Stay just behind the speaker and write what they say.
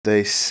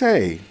They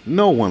say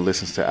no one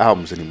listens to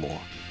albums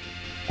anymore.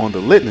 On the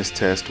litmus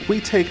test,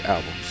 we take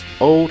albums,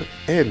 old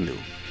and new,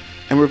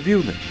 and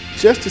review them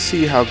just to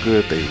see how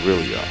good they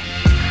really are.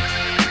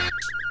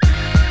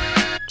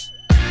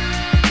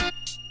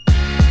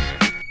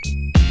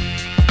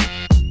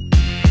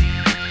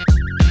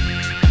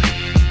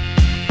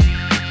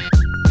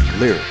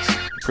 Lyrics,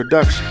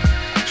 production,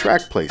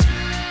 track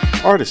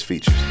placement, artist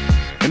features,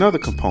 and other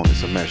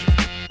components are measured.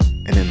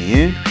 And in the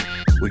end,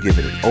 we give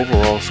it an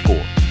overall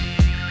score.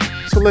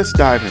 So let's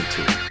dive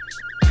into it.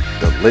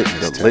 The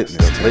litmus test.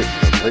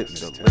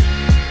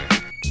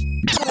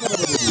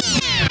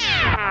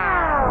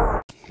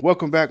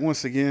 Welcome back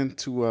once again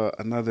to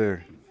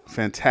another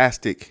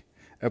fantastic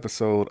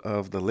episode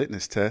of the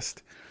Litmus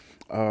Test.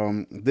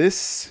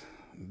 This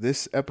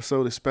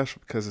episode is special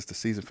because it's the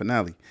season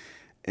finale,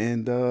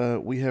 and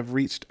we have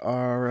reached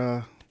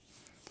our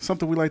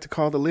something we like to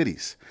call the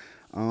Liddies.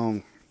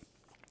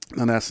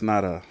 And that's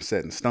not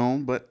set in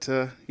stone, but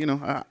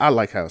I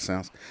like how it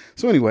sounds.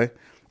 So anyway,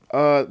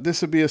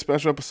 this will be a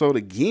special episode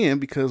again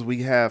because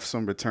we have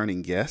some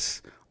returning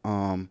guests.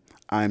 I'm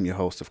your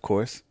host, of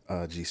course,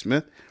 G.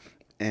 Smith,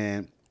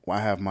 and I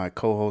have my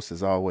co-host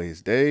as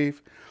always,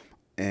 Dave,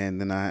 and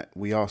then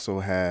we also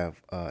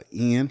have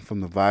Ian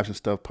from the Vibes and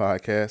Stuff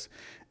podcast,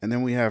 and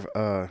then we have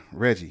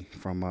Reggie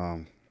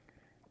from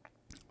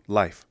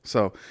Life.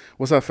 So,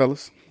 what's up,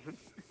 fellas?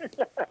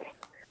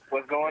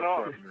 What's going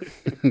on?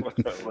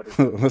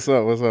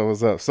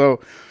 What's up? So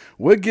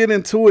we'll get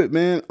into it,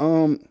 man.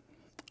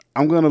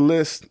 I'm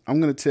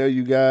gonna tell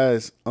you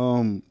guys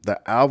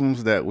the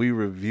albums that we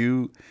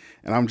reviewed,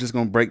 and I'm just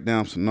gonna break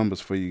down some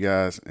numbers for you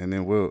guys, and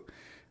then we'll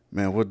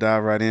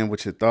dive right in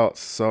with your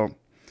thoughts. So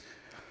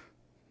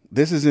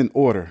this is in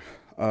order.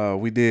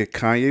 We did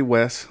Kanye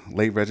West,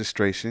 Late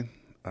Registration,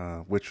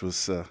 which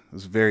was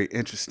very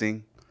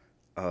interesting.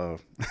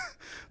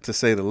 To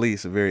say the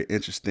least, a very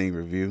interesting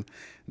review.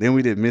 Then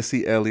we did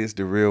Missy Elliott's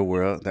The Real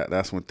World.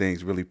 That's when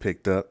things really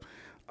picked up.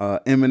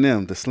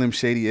 Eminem, the Slim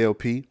Shady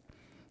LP.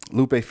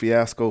 Lupe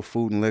Fiasco,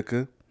 Food and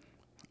Liquor.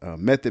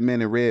 Method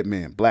Man and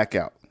Redman,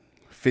 Blackout.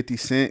 50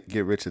 Cent,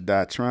 Get Rich or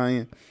Die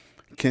Trying.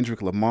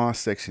 Kendrick Lamar,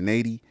 Section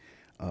 80.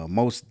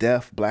 Mos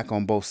Def, Black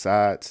on Both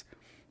Sides.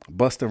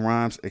 Busta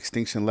Rhymes,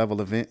 Extinction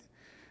Level Event.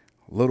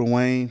 Lil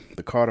Wayne,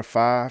 The Carter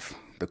 5.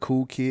 The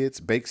Cool Kids,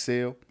 Bake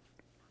Sale.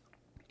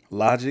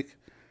 Logic,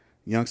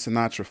 Young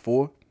Sinatra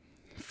 4,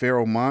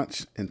 Pharoah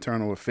Monch,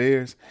 Internal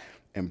Affairs,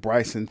 and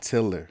Bryson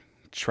Tiller,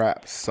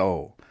 Trap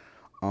Soul.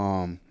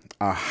 Our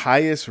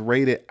highest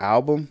rated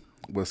album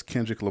was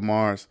Kendrick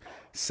Lamar's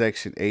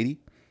Section 80.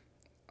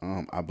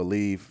 I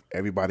believe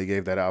everybody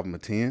gave that album a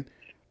 10.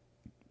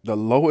 The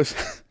lowest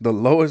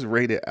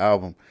rated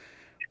album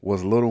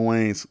was Lil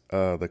Wayne's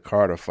The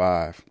Carter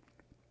 5.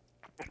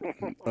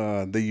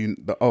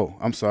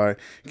 I'm sorry.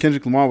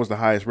 Kendrick Lamar was the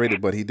highest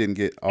rated, but he didn't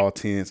get all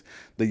tens.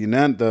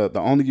 The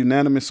only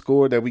unanimous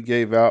score that we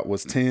gave out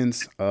was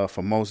tens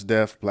for Mos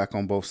Def, Black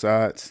on Both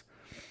Sides,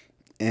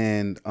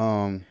 and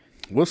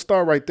we'll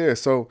start right there.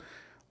 So,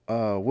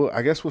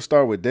 I guess we'll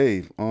start with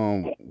Dave.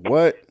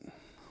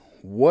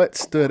 What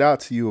stood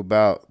out to you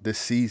about this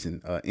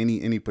season?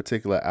 Any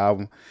particular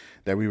album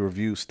that we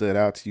reviewed stood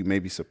out to you?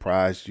 Maybe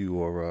surprised you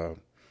or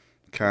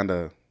kind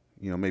of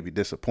maybe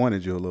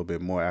disappointed you a little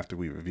bit more after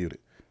we reviewed it?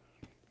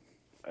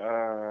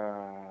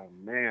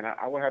 Man,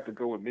 I would have to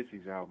go with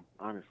Missy's album,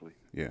 honestly.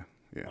 Yeah.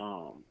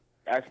 I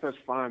have such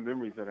fond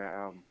memories of that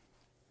album,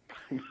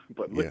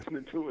 but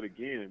listening to it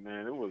again,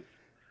 man, it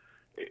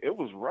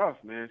was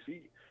rough, man.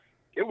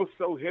 It was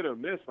so hit or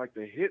miss. Like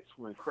the hits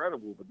were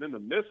incredible, but then the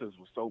misses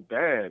were so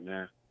bad,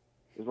 man.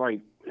 It was like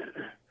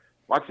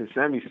watching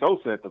Sammy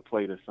Sosa at the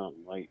plate or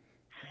something. Like,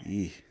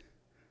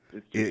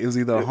 it was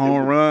either a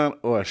home run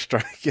or a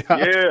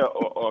strikeout. Yeah,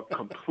 or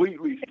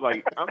completely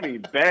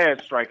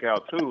bad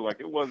strikeout too. Like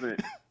it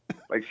wasn't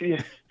like she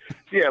had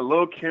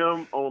Lil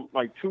Kim on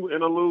like 2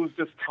 interludes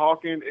just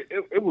talking.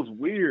 It was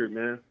weird,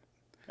 man.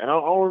 And I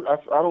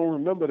don't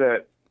remember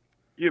that.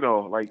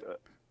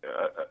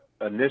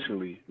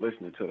 Initially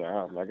listening to the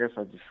album. I guess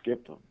I just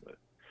skipped them, but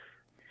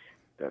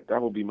that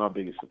would be my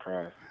biggest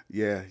surprise.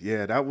 Yeah,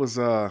 that was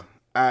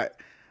I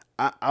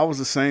was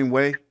the same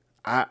way.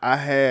 I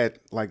had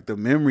like the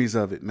memories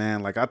of it,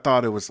 man. Like I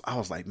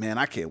was like, man,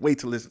 I can't wait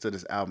to listen to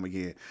this album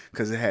again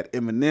because it had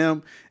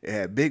Eminem, it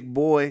had Big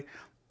Boy,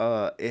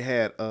 it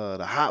had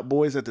the Hot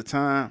Boys at the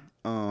time,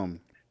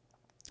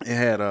 it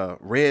had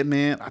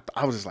Redman.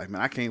 I was just like,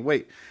 man, I can't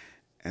wait.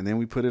 And then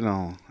we put it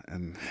on,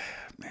 and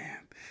man,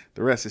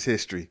 the rest is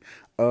history.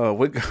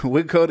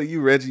 We'll go to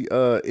you, Reggie.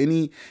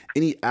 Any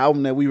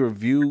album that we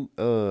reviewed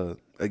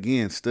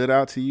again stood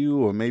out to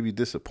you or maybe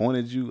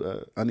disappointed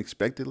you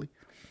unexpectedly?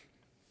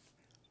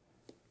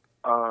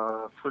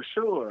 For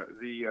sure,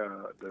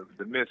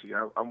 the Missy.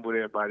 I'm with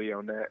everybody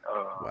on that.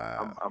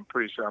 Wow. I'm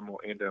pretty sure I'm gonna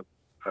end up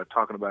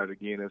talking about it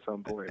again at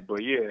some point.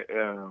 But yeah,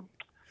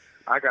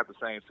 I got the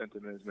same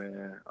sentiments,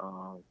 man.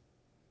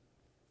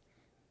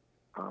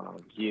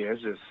 Yeah,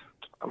 it's just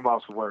I'm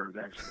lost for words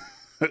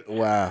actually.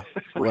 Wow.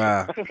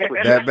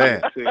 That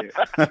bad.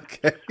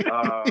 Okay.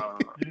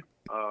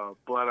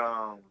 But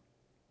I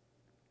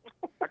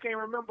can't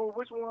remember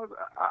which ones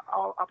I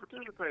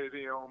participated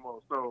in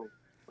almost. So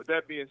with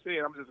that being said,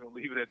 I'm just gonna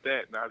leave it at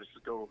that, and I'll just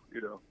go.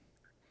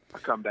 I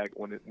come back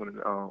when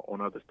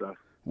on other stuff.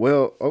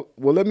 Well,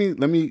 let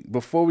me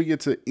before we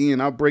get to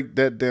Ian, I'll break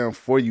that down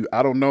for you.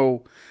 I don't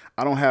know,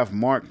 I don't have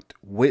marked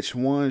which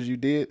ones you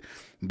did,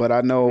 but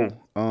I know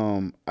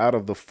out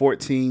of the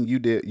 14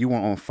 you were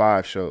on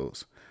 5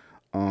 shows.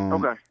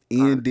 Okay.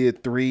 Ian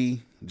did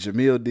 3,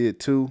 Jamil did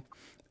 2,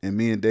 and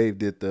me and Dave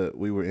did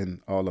we were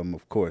in all of them,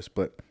 of course.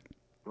 But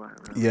Right.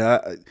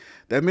 yeah,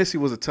 that Missy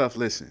was a tough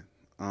listen,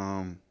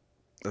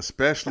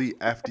 especially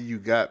after you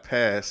got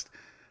past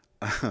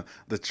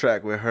the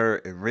track with her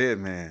and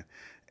Redman.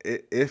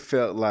 It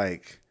felt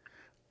like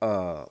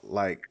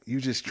you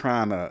just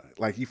trying to,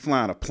 like you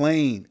flying a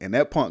plane and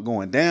that punk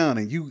going down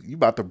and you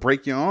about to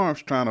break your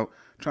arms trying to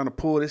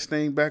pull this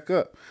thing back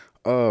up.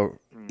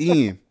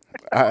 Ian,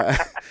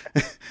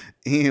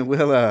 Ian,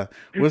 we'll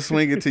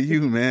swing it to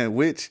you, man.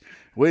 Which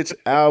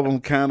album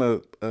kind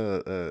of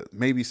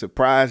maybe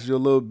surprised you a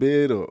little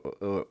bit,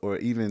 or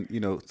even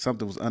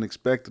something was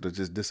unexpected or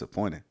just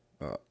disappointing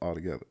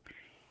altogether?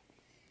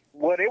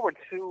 Well, there were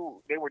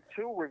two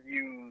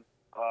reviews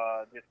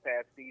this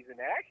past season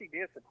that actually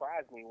did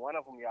surprise me. One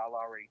of them y'all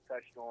already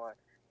touched on.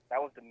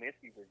 That was the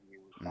Missy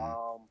review.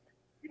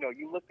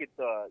 You look at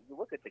the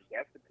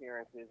guest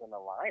appearances and the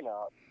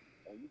lineup,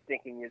 and you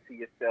thinking to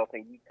yourself,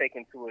 and you take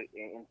into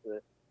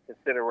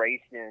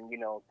consideration,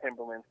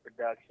 Timberland's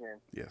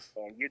production. Yes.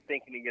 And you're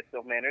thinking to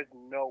yourself, man, there's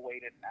no way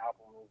this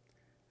album is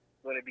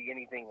going to be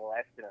anything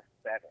less than a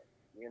 7.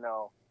 And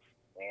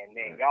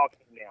then y'all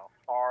came down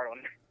hard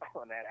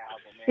on that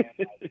album, man.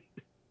 Like,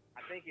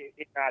 I think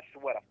it got to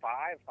a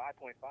 5.5.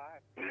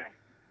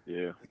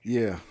 Yeah.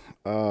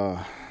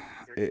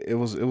 It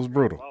was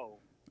brutal.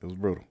 It was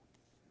brutal.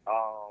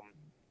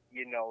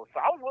 So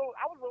I was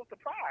a little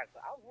surprised.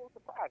 I was a little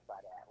surprised by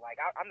that. Like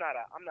I'm not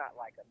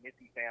like a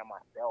Missy fan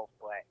myself,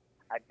 but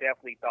I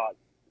definitely thought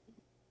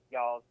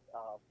y'all's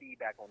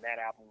feedback on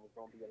that album was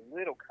going to be a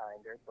little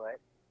kinder.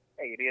 But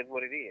hey, it is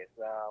what it is.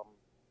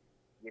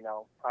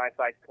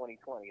 Hindsight's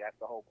 2020. That's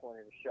the whole point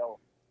of the show.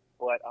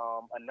 But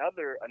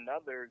another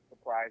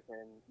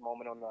surprising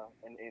moment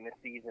in the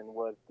season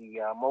was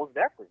the Mos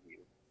Def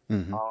review.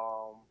 Mm-hmm.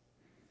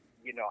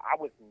 I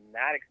was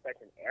not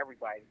expecting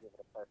everybody to give it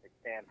a perfect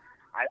 10.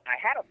 I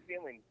had a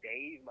feeling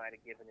Dave might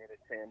have given it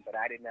a 10, but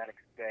I did not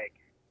expect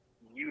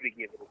you to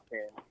give it a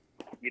 10.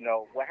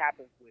 What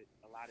happens with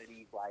a lot of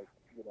these,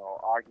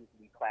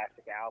 arguably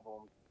classic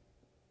albums,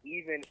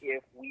 even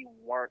if we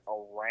weren't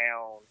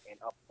around and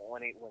up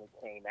on it when it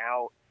came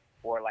out,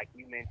 or like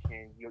you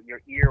mentioned,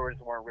 your ears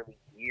weren't really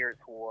geared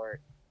toward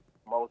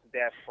Mos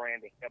Def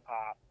brand of hip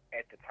hop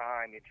at the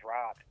time it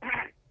dropped.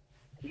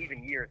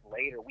 Even years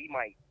later, we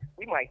might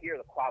hear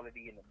the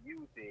quality in the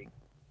music,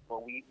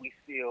 but we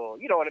still,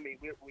 you know what I mean?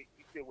 We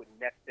still wouldn't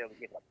necessarily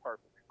get a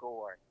perfect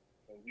score,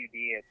 and you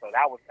did. So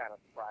that was kind of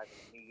surprising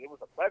to me. It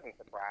was a pleasant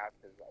surprise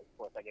because, of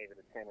course, I gave it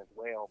a 10 as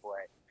well.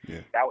 But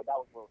yeah, that was a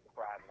little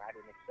surprising. I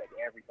didn't expect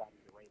everybody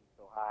to rate it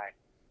so high.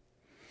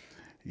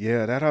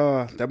 Yeah,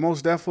 that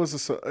Mos Def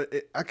was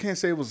I can't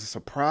say it was a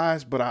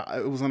surprise, but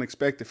it was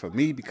unexpected for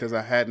me because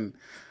I hadn't.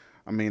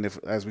 I mean,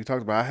 as we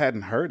talked about, I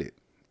hadn't heard it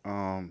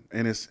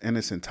in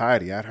its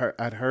entirety.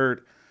 I'd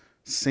heard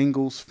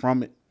singles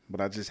from it, but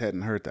I just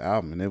hadn't heard the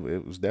album, and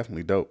it was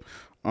definitely dope.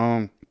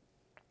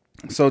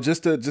 So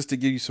just to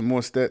give you some more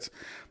stats,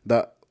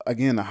 the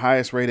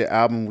highest rated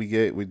album we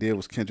did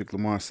was Kendrick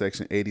Lamar,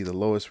 Section 80. The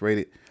lowest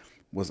rated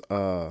was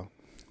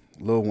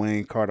Lil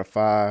Wayne, Carter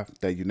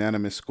 5. That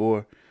unanimous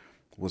score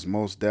was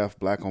Mos Def,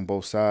 Black on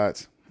Both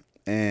Sides,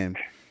 and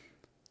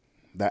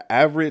the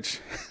average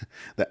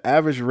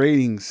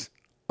ratings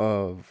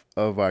of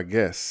our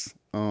guests.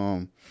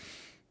 Matter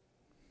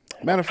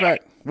of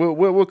fact,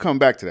 we'll come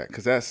back to that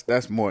because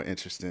that's more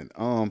interesting.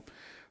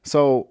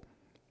 So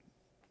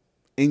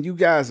in you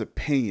guys'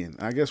 opinion,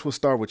 I guess we'll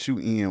start with you,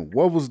 Ian.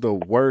 What was the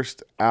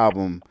worst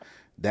album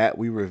that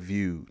we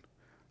reviewed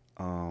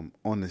on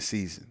the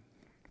season?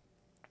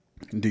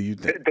 Do you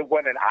think the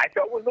one that I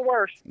felt was the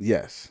worst?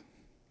 Yes.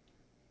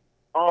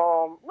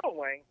 Lil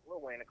Wayne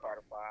and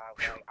Carter 5.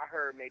 Like, I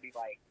heard maybe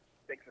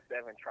 6 or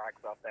 7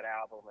 tracks off that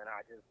album, and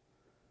I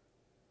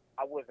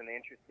wasn't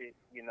interested,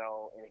 in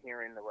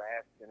hearing the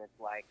rest. And it's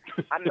like,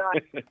 I'm not,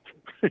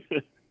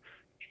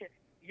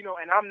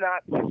 and I'm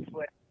not,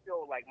 but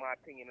still, my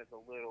opinion is a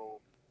little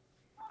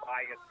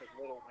biased because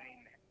Lil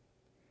Wayne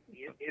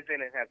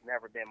isn't and has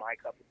never been my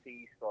cup of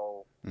tea.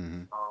 So,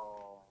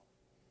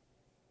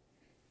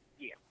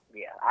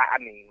 yeah. I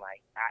mean,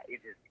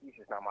 he's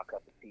just not my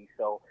cup of tea.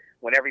 So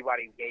when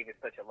everybody gave it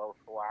such a low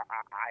score,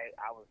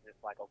 I was just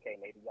like, okay,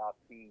 maybe y'all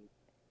see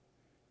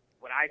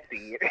what I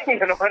see.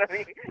 You know what I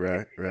mean?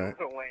 Right.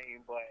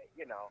 Wayne, but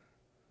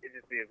it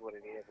just is what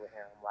it is with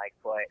him.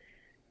 But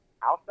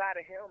outside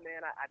of him,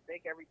 man, I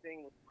think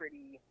everything was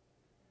pretty.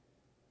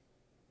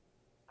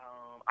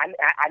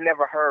 I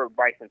never heard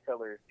Bryson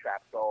Tiller's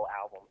Trap Soul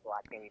album, so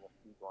I can't even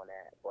speak on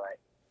that. But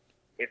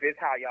if it's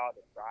how y'all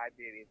described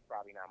it, it's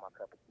probably not my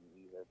cup of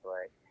tea either.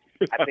 But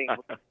I think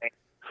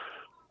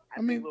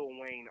I mean, Lil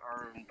Wayne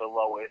earned the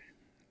lowest,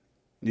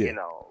 yeah,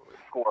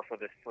 score for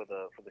the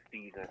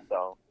season.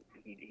 So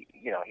he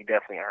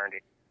definitely earned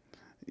it.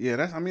 yeah.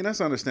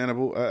 That's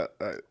understandable.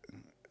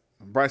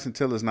 Bryson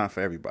Tiller's not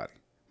for everybody,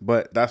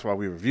 but that's why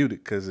we reviewed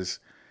it, because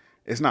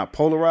it's not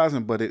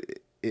polarizing, but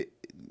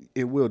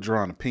it will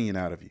draw an opinion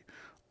out of you.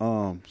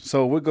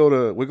 So we go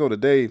to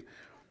Dave.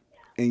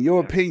 In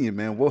your opinion,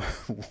 man, what?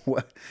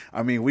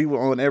 I mean, we were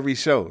on every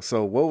show.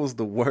 So what was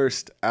the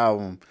worst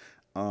album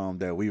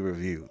that we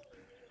reviewed?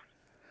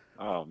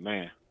 Oh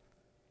man.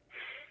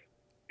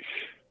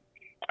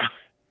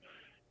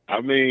 I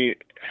mean,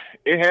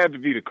 it had to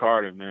be the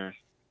Carter, man.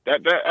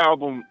 That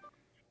album,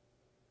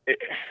 it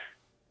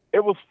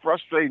was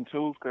frustrating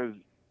too, because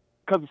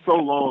it's so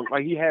long.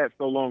 Like, he had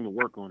so long to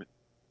work on it,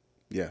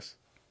 Yes.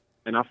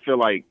 and I feel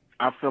like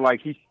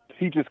he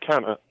just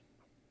kind of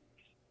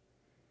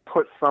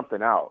put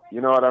something out.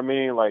 You know what I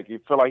mean? Like, you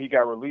feel like he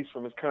got released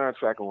from his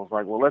contract and was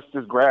like, well, let's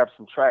just grab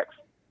some tracks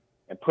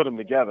and put them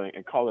together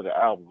and call it an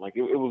album. Like,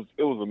 it was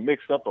a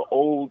mix up of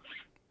old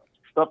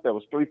stuff that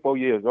was 3-4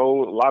 years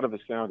old. A lot of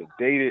it sounded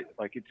dated.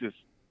 Like, it just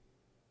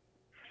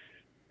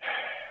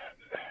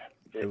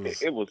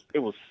it was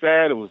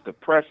sad. It was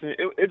depressing.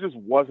 It just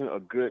wasn't a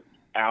good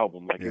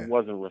album. Like, Yeah. It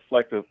wasn't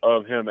reflective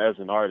of him as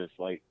an artist.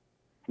 Like,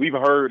 we've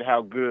heard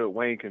how good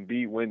Wayne can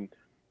be when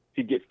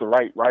he gets the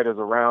right writers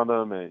around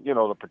him, and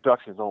the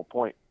production's on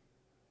point.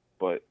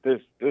 But this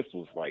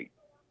was like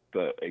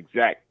the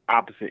exact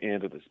opposite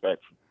end of the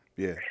spectrum.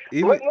 Yeah.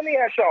 Let me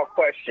ask y'all a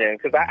question,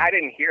 because I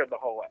didn't hear the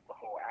whole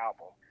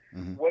album.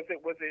 Mhm. Was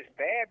it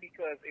bad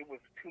because it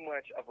was too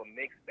much of a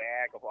mixed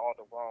bag of all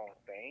the wrong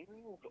things,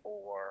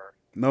 or?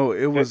 No,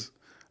 it was.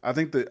 I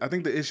think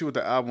the issue with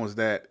the album was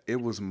that it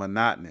was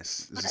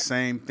monotonous. It's the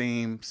same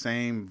theme,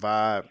 same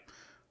vibe.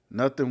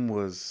 Nothing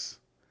was.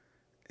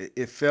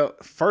 It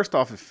felt, first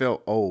off, it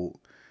felt old,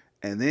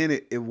 and then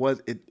it you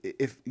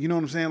know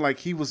what I'm saying. Like,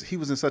 he was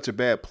in such a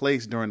bad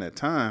place during that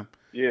time.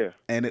 Yeah.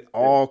 And it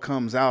all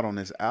comes out on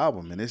this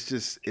album, and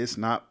it's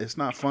not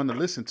fun to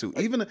listen to.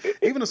 Even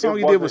the song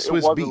he did with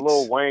Swiss Beats. It wasn't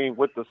Lil Wayne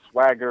with the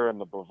swagger and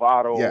the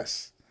bravado.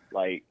 Yes.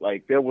 Like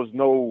there's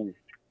no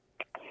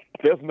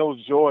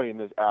joy in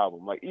this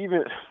album. Like,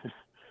 even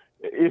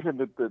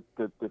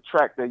the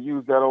track that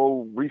used that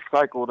old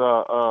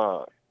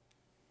recycled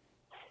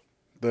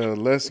The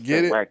Let's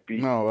Get It. Whack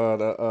beat.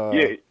 No,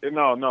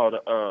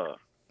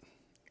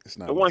 it's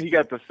not the one he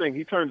got to sing.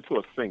 He turned it to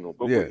a single,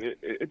 but Yeah.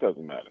 it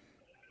doesn't matter.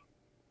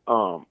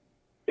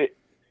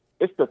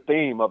 It's the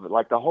theme of it.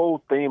 Like, the whole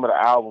theme of the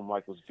album,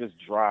 like, was just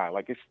dry.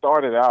 Like, it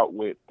started out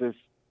with this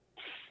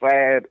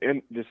sad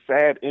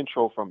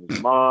intro from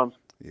his mom's,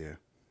 Yeah.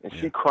 and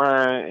she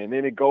crying, and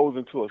then it goes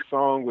into a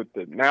song with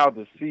the now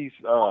deceased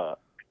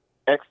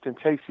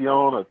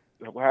XXXTentacion, or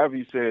however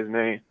you say his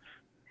name,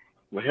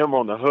 with him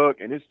on the hook,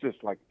 and it's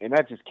just like, and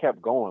that just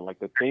kept going. Like,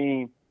 the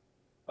theme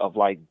of,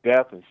 like,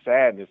 death and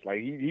sadness.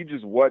 Like, he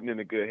just wasn't in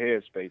a good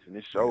headspace, and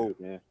it showed,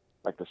 man.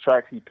 Like, the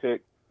tracks he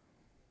picked.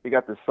 He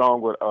got this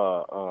song with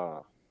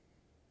a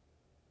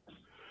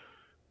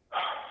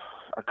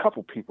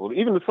couple people.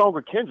 Even the song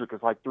with Kendrick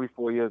is like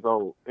 3-4 years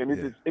old, and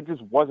it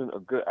just wasn't a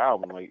good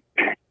album. Like,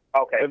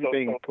 Okay,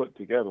 everything so put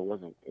together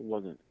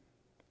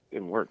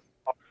didn't work.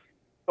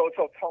 So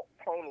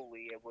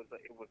tonally, it was a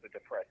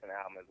depressing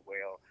album as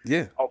well.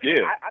 Yeah. Okay,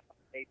 Yeah. I thought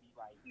maybe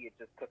like he had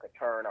just took a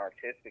turn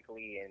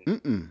artistically, and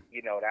that's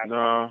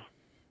No.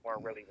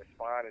 weren't really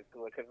responding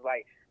to it, because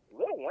like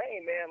Lil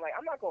Wayne, man, like,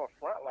 I'm not going to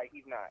front like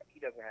he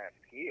doesn't have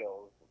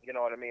skills. You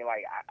know what I mean?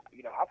 Like,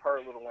 I've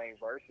heard Lil Wayne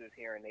verses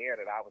here and there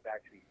that I was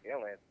actually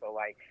feeling. So,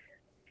 like,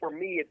 for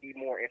me, it'd be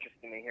more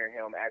interesting to hear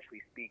him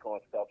actually speak on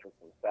stuff with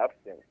some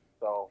substance.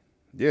 So,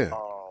 yeah.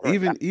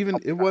 Even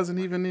it wasn't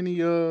even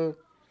any. I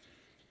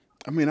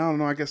mean, I don't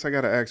know. I guess I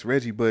gotta ask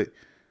Reggie, but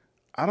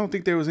I don't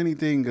think there was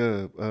anything.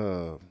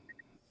 Lil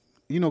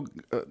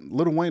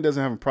Wayne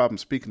doesn't have a problem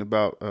speaking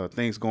about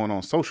things going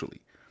on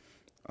socially.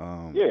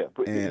 Yeah,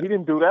 but he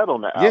didn't do that on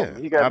the album.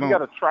 Yeah, he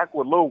got a track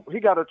with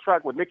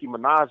Nicki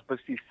Minaj, but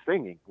she's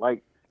singing.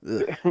 Like,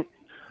 like,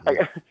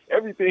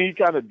 everything he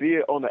kind of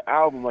did on the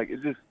album, like,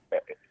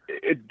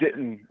 it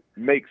didn't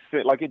make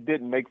sense. Like, it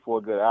didn't make for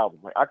a good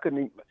album. Like, I couldn't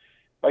even,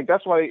 like,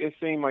 that's why it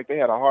seemed like they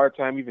had a hard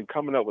time even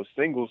coming up with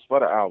singles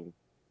for the album.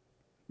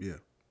 Yeah,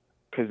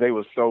 because they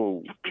were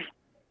so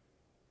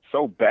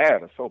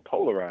bad and so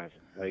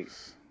polarizing. Like,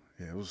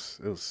 yeah, it was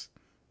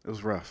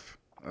rough.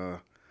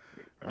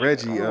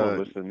 Reggie,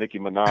 listen to Nicki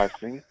Minaj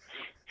singing.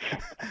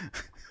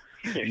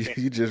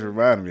 you just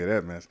reminded me of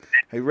that mess.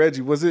 Hey,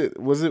 Reggie, was it?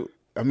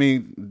 I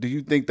mean, do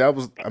you think that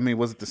was? I mean,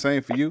 was it the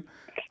same for you?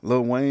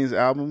 Lil Wayne's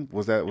album,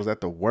 was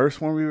that the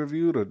worst one we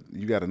reviewed, or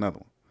you got another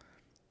one?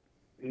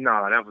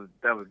 No, that was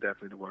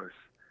definitely the worst.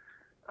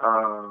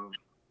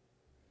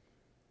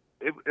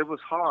 It was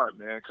hard,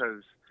 man,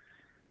 because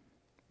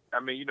I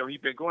mean,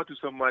 he'd been going through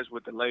so much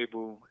with the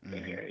label,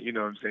 and you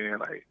know what I'm saying,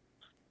 like,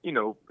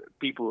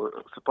 people are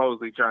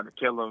supposedly trying to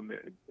kill him.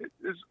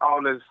 It's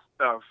all this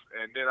stuff,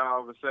 and then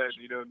all of a sudden,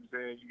 you know what I'm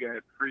saying, you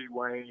got Free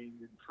Wayne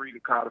and Free the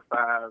Carter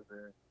Five,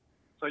 and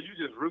So you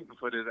just rooting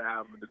for this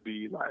album to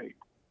be like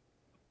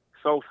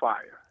so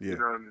fire. Yeah. You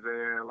know what I'm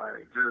saying?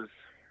 Like just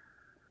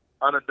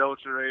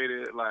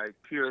unadulterated, like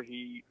pure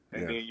heat,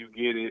 and then you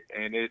get it,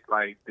 and it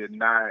like did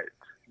not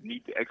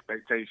meet the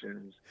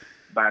expectations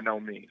by no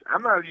means.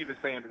 I'm not even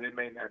saying that it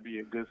may not be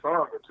a good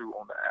song or two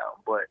on the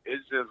album, but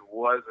it just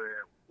wasn't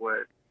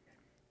what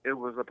it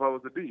was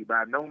supposed to be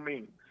by no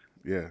means.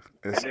 Yeah.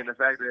 And then the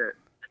fact that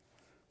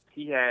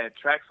he had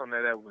tracks on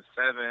there that was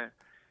 7,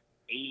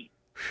 8,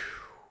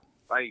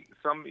 like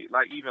some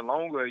like even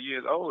longer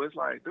years old. It's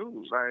like,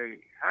 dude,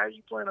 like how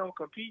you plan on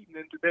competing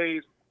in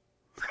today's,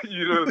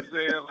 you know what I'm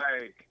saying,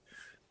 like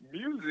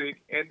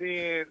music, and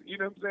then you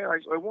know what I'm saying,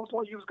 like at one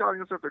point you was calling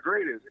yourself the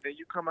greatest, and then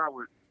you come out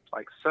with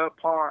like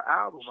subpar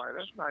album, like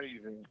that's not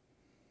even,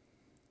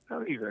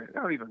 don't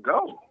even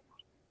go,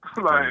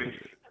 like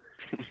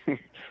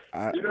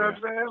you know what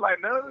I'm saying,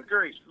 like none of the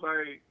greats,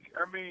 like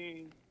I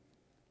mean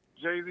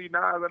Jay-Z,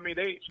 Nas, I mean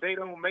they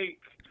don't make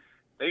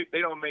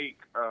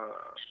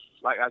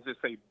like I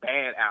just say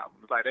bad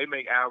albums, like they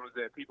make albums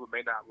that people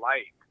may not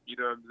like, you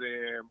know what I'm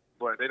saying,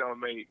 but they don't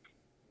make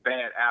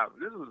bad album.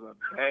 This was a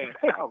bad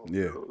album.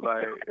 Yeah. Dude.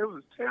 Like it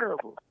was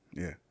terrible.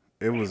 Yeah.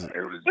 It was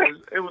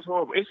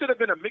horrible. It should have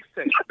been a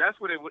mixtape. That's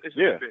what it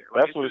should have been.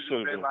 Like, that's what it should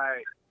have been.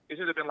 Like it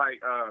should have been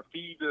like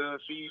feed the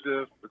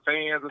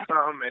fans or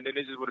something, and then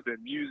it just would have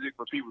been music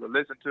for people to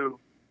listen to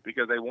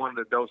because they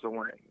wanted a dose of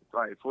Wayne.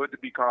 Like for it to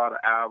be called an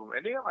album,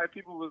 and then like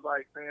people was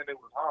like saying it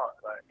was hard.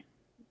 Like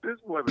this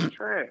boy was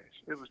trash.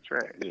 It was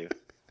trash. Yeah.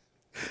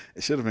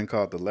 It should have been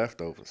called The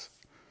Leftovers.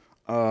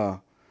 Man,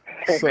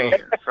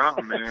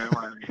 something, man.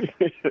 Like,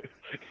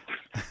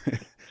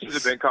 should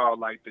have been called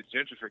like the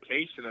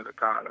gentrification of the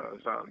Carter or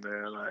something,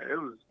 man. Like it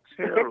was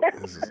terrible.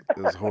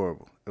 It was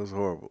horrible. It was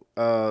horrible.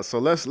 So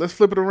let's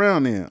flip it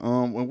around then.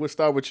 And we'll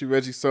start with you,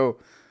 Reggie. So,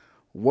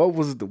 what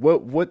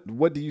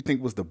do you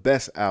think was the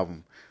best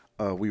album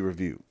we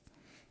reviewed?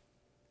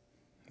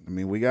 I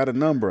mean, we got a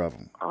number of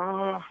them.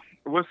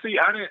 Well, see,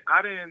 I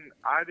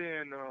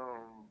didn't.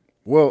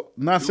 Well,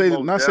 not say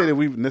that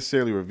we've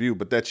necessarily reviewed,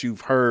 but that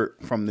you've heard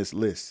from this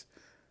list.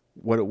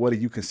 What do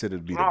you consider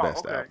to be the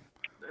best album?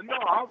 No,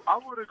 I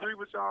would agree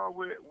with y'all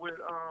with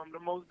the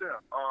Mos Def.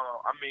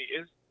 I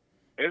mean,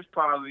 it's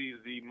probably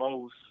the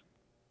most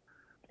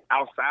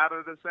outside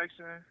of the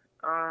Section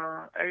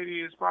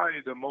 80. It's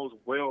probably the most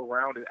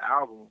well-rounded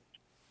album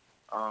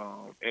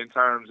in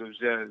terms of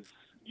just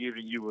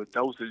giving you a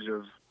dosage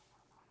of,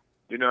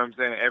 you know what I'm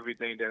saying,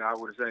 everything that I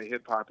would say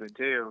hip hop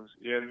entails.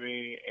 You know what I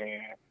mean?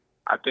 And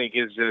I think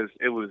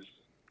it was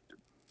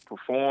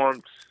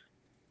performed,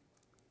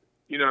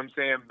 you know what I'm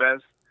saying,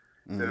 best.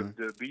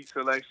 Mm-hmm. The beat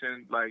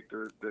selection, like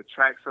the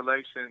track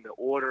selection, the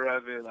order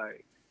of it,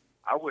 like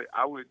I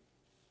would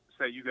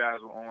say you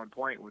guys were on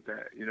point with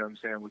that. You know what I'm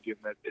saying? We're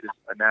giving that it is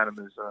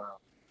unanimous,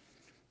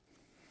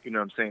 you know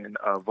what I'm saying,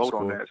 vote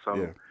on that. So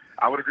yeah.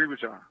 I would agree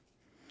with y'all.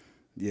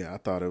 Yeah, I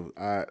thought it was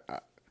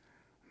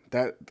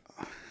that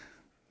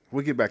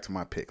we'll get back to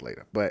my pick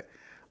later, but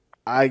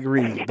I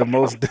agree. The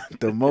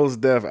Mos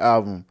Def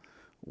album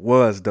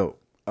was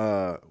dope.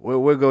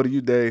 We'll go to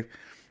you, Dave.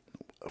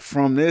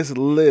 From this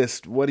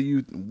list, what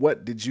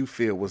did you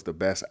feel was the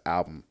best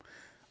album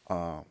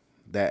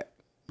that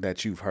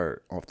you've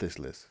heard off this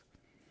list?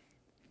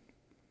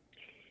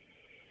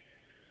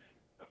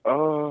 I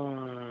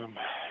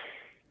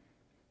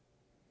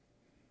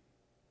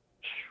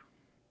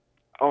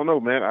don't know,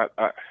 man.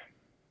 I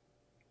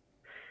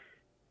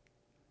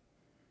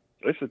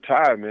it's a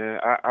tie, man.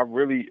 I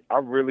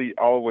really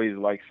always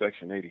liked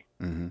Section 80.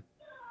 Mm-hmm.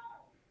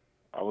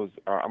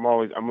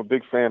 I'm a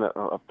big fan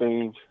of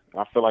themes.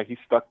 I feel like he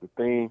stuck the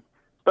theme,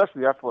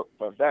 especially for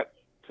that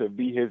to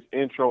be his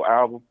intro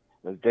album,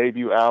 his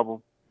debut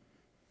album,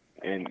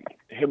 and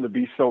him to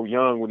be so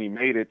young when he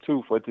made it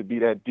too, for it to be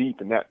that deep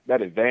and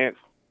that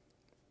advanced.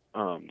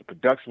 The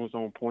production was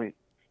on point.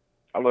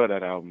 I love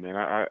that album,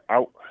 man.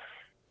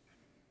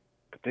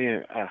 But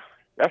then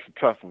that's a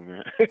tough one,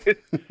 man.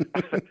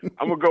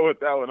 I'm gonna go with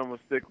that one. I'm gonna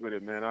stick with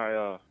it, man.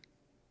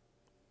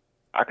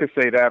 I could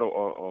say that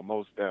or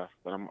Mos Def,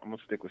 but I'm gonna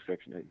stick with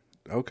Section 80.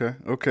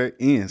 Okay.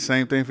 Ian,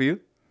 same thing for you?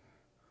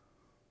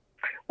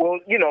 Well,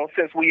 you know,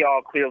 since we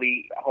all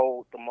clearly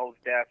hold the Mos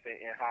Def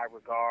in high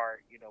regard,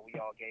 you know, we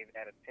all gave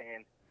that a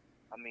 10.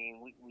 I mean,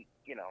 we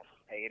you know,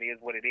 hey, it is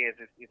what it is.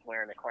 It's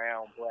wearing the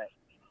crown. But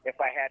if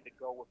I had to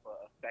go with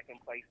a second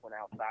place one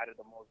outside of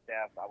the Mos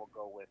Def, I would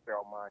go with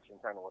Pharoahe Monch,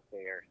 Internal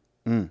Affairs.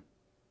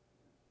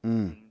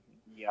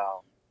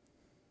 Yo,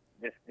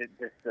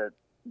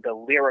 the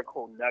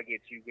lyrical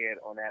nuggets you get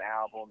on that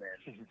album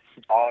and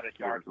all the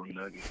dark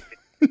nuggets,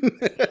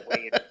 the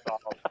way it is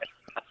all.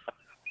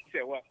 You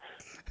said what?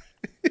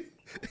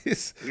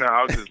 No,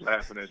 I was just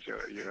laughing at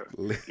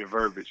your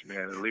verbiage,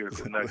 man. The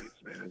lyrical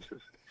nuggets, man. It's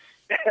just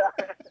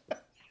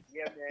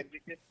yeah, man.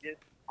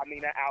 Just I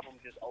mean, that album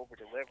just over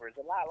delivers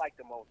a lot like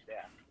the Mos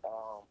Def.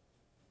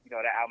 You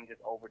know, that album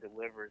just over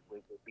delivers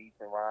with beats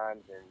and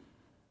rhymes and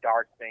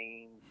dark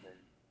themes and.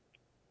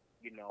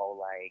 You know,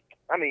 like,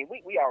 I mean,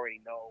 we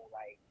already know,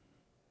 like,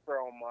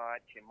 Pharoahe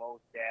Monch and Mos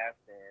Def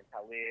and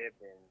Talib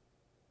and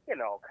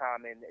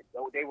Common.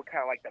 They were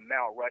kind of like the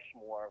Mount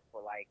Rushmore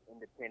for like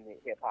independent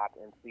hip hop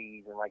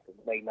MCs in like the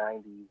late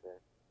 '90s,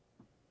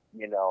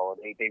 and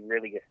they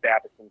really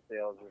established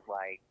themselves as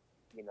like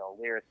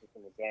lyricists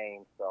in the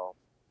game. So,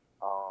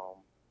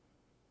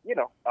 if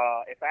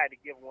I had to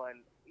give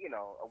one,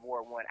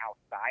 award one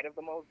outside of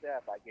the Mos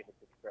Def, I'd give it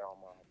to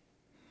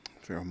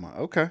Pharoah Monch.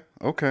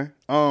 Okay.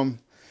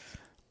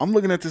 I'm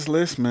looking at this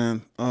list,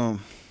 man.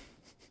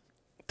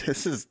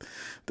 This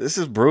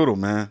is brutal,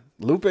 man.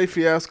 Lupe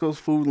Fiasco's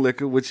Food and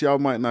Liquor, which y'all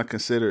might not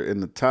consider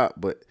in the top,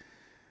 but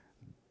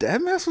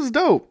that mess was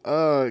dope.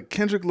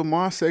 Kendrick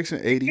Lamar,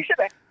 Section 80. You should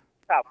have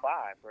top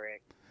 5,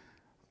 Greg.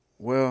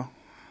 Well,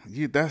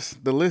 that's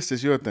the list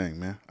is your thing,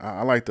 man.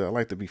 I like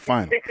to be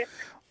final.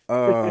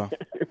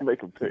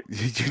 Make him pick.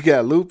 You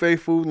got Lupe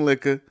Food and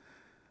Liquor,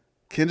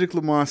 Kendrick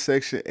Lamar,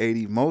 Section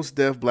 80, Mos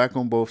Def, Black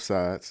on Both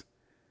Sides,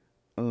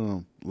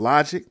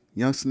 Logic,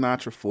 Young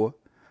Sinatra 4,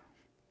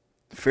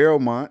 Pharoah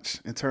Monch,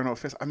 Internal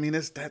Affairs. I mean,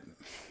 it's that.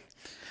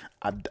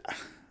 I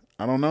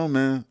don't know,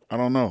 man. I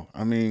don't know.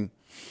 I mean,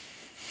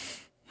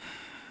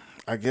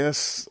 I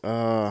guess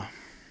gun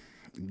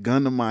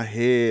to my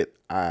head,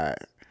 I've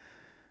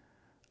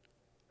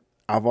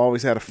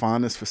always had a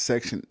fondness for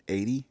Section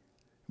 80,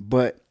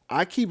 but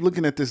I keep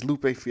looking at this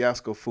Lupe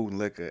Fiasco Food and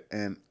Liquor,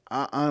 and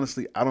I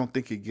don't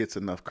think it gets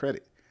enough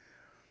credit.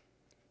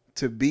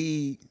 To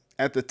be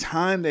at the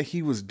time that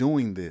he was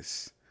doing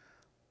this,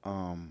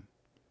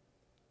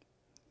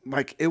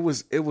 like it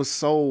was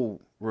so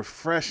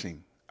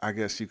refreshing, I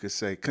guess you could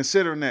say,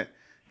 considering that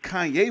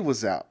Kanye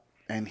was out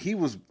and he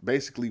was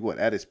basically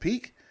at his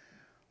peak,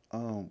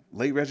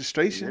 late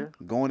registration,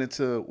 going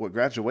into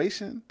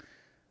graduation.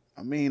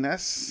 I mean,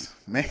 that's,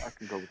 man, I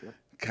can go with that.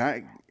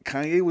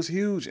 Kanye was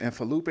huge, and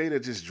for Lupe to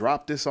just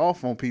drop this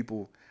off on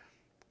people,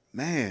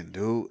 man,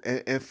 dude,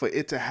 and for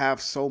it to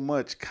have so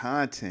much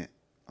content,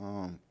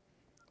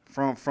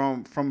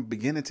 from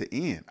beginning to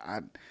end,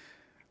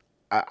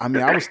 I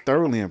mean, I was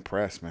thoroughly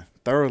impressed, man,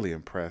 thoroughly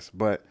impressed.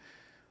 But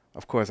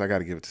of course, I got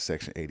to give it to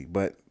Section 80.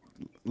 But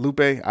Lupe,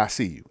 I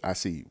see you.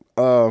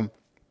 But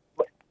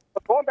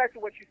going back to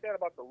what you said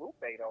about the Lupe,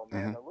 though,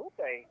 man, the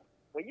Lupe.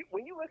 When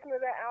you listen to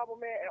that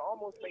album, man, it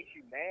almost makes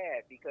you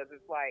mad because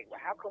it's like, well,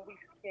 how come we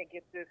can't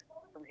get this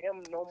from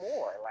him no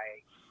more?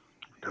 Like,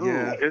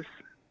 dude,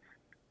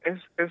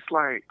 it's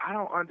like I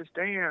don't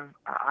understand.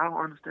 I don't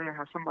understand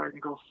how somebody can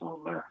go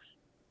so left.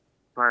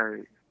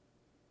 Like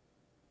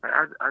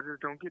I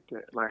just don't get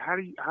that. Like, how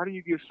do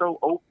you get so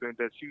open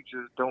that you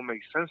just don't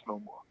make sense no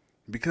more?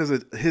 Because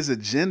of his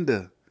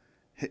agenda,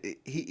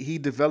 he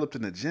developed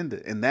an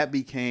agenda, and that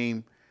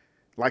became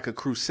like a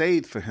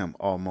crusade for him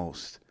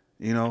almost.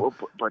 Well,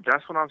 but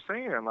that's what I'm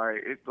saying.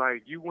 Like, it's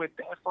like you went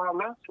that far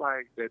left,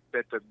 like that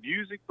the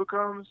music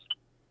becomes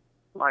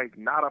like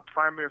not a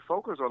primary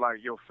focus, or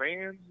like your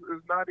fans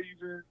is not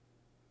even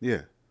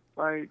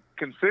like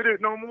considered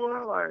no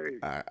more.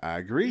 Like, I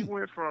agree. He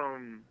went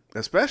from,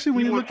 especially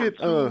when you look at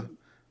the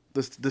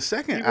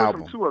second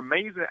album. From 2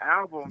 amazing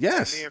albums,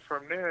 yes, and then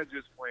from there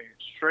just went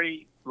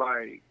straight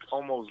like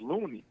almost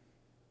loony.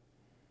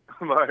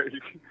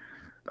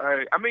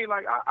 I mean,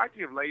 like I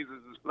give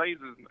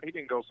lasers. He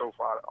didn't go so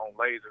far on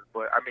lasers,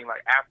 but I mean,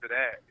 like after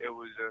that, it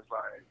was just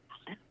like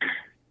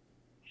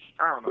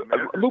I don't know,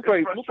 man.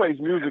 Lupe's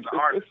music,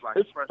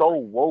 it's so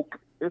woke.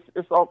 It's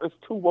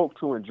too woke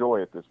to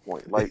enjoy at this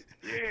point. Like,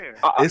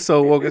 it's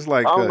so woke. It's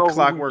like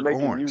Clockwork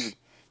Orange.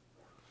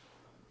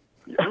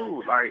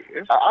 Dude, like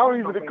I don't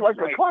even like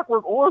the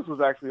Clockwork Orange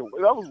was actually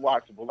that was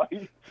watchable.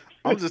 Like,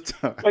 I'm just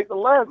like the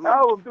last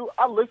album, dude.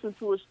 I listened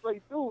to it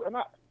straight through, and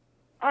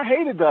I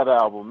hated that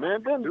album,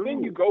 man. Then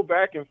you go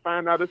back and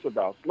find out it's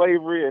about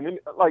slavery, and then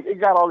like it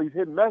got all these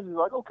hidden messages.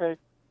 Like, okay,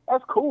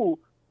 that's cool,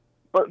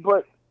 but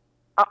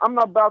I'm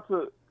not about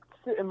to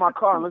sit in my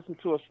car and listen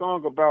to a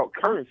song about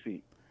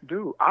currency.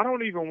 Dude, I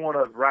don't even want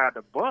to ride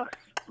the bus.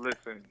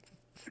 Listen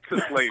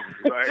to slavery.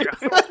 Like,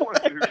 I don't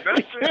want to do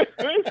nothing.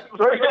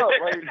 Straight up,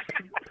 like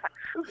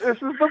this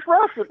is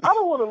depressing. I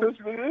don't want to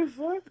listen to this,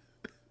 man.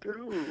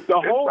 Dude, the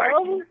whole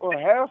album or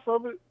half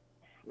of it.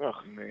 Oh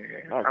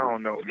man, I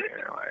don't know,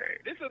 man.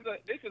 Like, this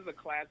is a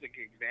classic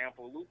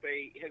example. Lupe,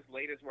 his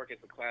latest work is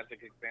a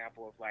classic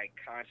example of like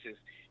conscious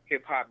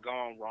hip hop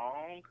gone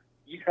wrong.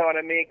 You know what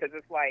I mean? Because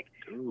it's like,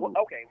 well,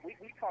 okay, we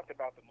talked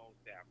about the Mos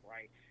Def,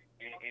 right?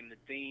 And the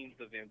themes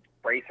of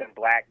embracing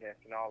blackness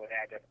and all of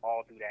that. That's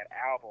all through that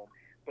album.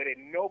 But at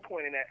no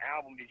point in that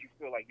album did you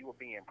feel like you were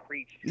being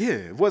preached.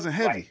 Yeah, it wasn't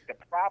heavy. Like, the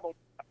problem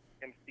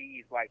with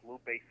MCs like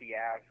Lupe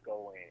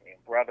Fiasco and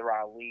Brother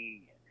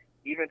Ali,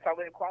 even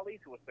Talib Kweli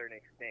to a certain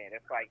extent,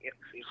 it's like if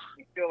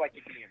you feel like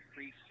you're being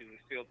preached to, it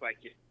feels like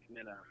you're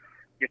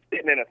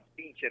sitting in a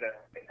speech at a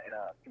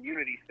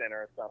community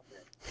center or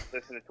something,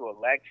 listening to a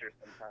lecture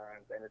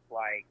sometimes, and it's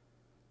like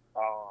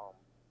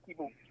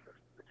people.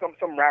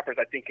 Some rappers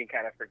I think can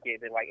kind of forget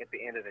that, like, at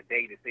the end of the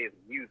day, this is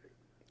music.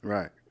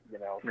 Right.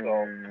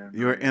 So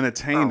you're an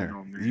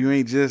entertainer. You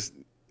ain't just.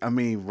 I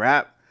mean,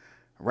 rap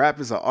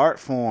is an art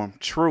form,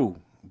 true,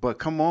 but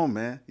come on,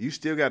 man, you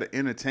still got to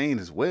entertain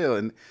as well.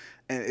 And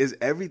is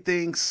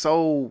everything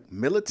so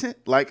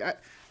militant? Like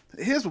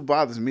Here's what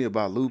bothers me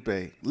about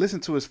Lupe. Listen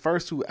to his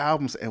first 2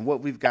 albums and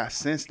what we've got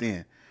since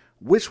then.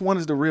 Which one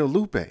is the real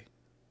Lupe?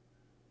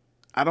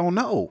 I don't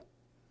know.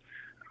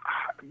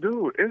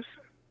 Dude, it's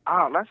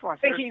that's why I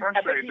said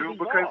frustrated, dude,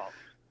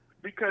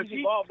 because he's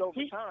evolved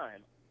over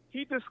time.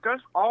 He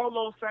discussed all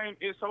those same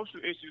social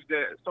issues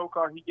that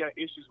so-called he got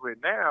issues with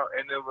now,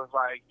 and it was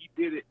like he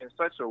did it in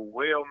such a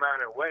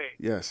well-mannered way.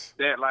 Yes.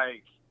 That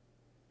like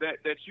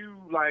that you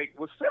like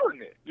was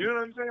feeling it. You know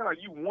what I'm saying?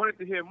 Like you wanted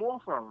to hear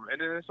more from him,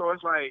 and then so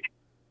it's like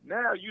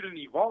now you didn't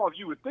evolve.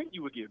 You would think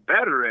you would get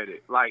better at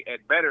it,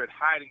 better at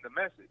hiding the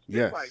message.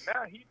 Yes. It's like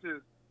now he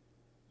just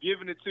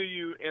giving it to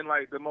you in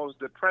like the most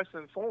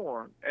depressing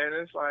form, and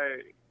it's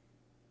like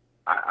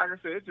like I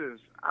said, it's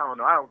just I don't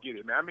know. I don't get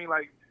it, man.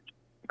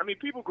 I mean,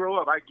 people grow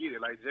up. I get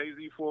it. Like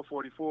Jay-Z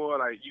 444,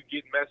 like you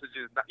get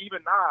messages.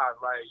 Even Nas,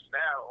 like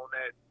now on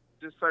that,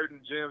 just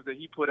certain gems that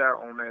he put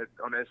out on that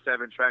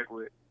 7-track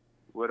with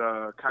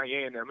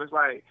Kanye and them. It's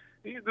like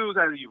these dudes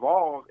have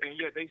evolved, and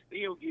yet they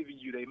still giving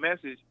you their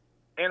message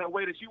in a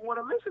way that you want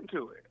to listen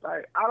to it.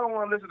 Like I don't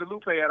want to listen to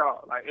Lupe at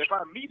all. Like if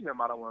I meet him,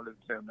 I don't want to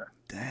listen to him now.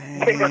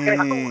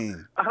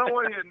 Dang. I don't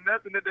want to hear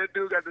nothing that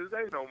dude got to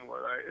say no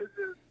more. Like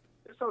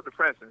it's so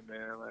depressing,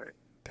 man. Like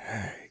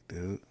dang,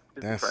 dude.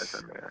 It's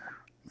depressing, man.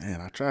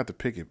 Man, I tried to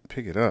pick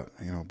it up,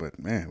 but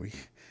man, we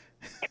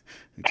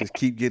just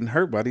keep getting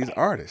hurt by these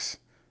artists.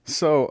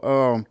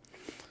 So,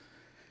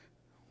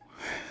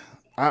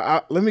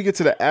 let me get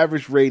to the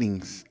average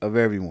ratings of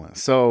everyone.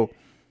 So,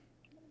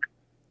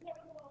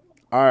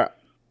 our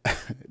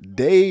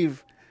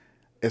Dave,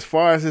 as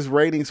far as his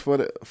ratings for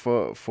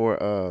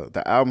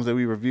the albums that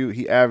we reviewed,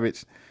 he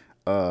averaged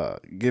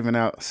giving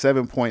out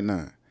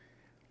 7.9.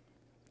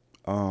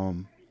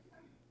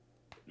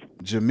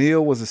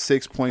 Jamil was a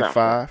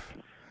 6.5.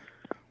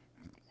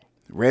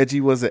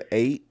 Reggie was an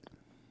 8.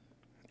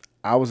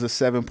 I was a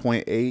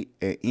 7.8,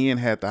 and Ian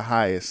had the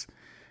highest.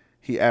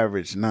 He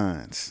averaged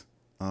 9s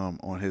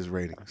on his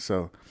rating.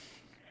 So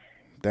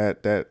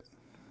that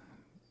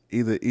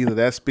either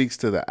that speaks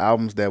to the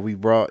albums that we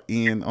brought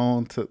Ian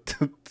on to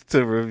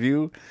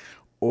review,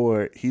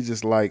 or he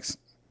just likes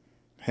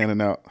handing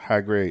out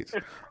high grades.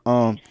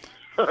 I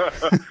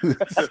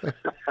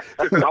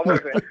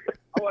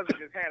wasn't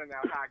just handing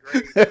out high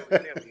grades.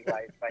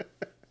 Like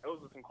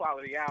those were some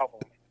quality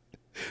albums.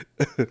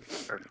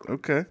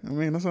 Okay, I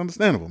mean that's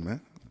understandable, man.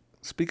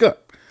 Speak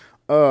up.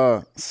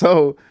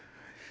 So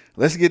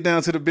let's get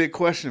down to the big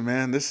question,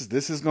 man. This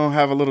is gonna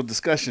have a little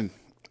discussion.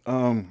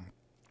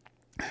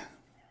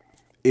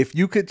 If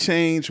you could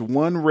change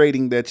one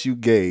rating that you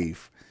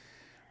gave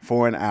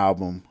for an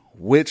album,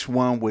 which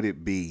one would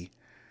it be?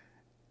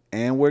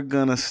 And we're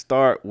gonna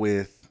start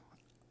with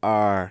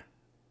our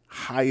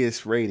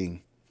highest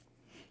rating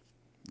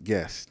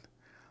guest,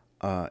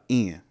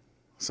 Ian.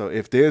 So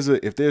if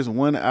there's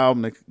one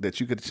album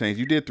that you could change,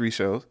 you did 3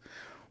 shows,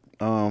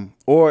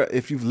 or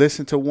if you've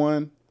listened to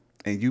one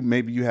and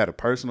you had a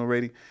personal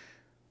rating,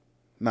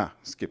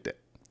 skip that.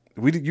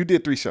 You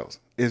did 3 shows.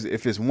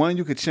 If it's one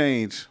you could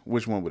change,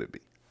 which one would it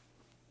be?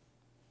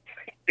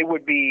 It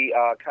would be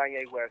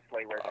Kanye West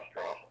Late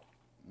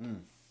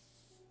Registration.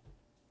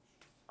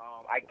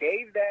 I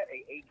gave that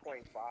a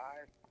 8.5.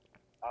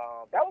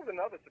 That was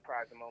another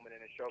surprising moment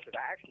in the show because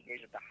I actually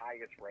gave it the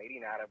highest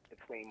rating out of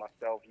between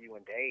myself, you,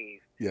 and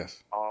Dave.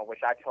 Yes.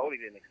 Which I totally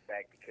didn't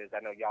expect because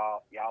I know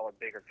y'all are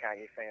bigger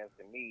Kanye fans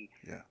than me.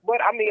 Yeah. But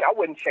I mean, I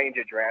wouldn't change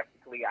it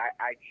drastically.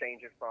 I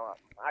change it from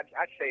I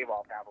shave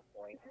off half a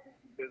point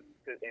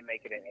and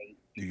make it an 8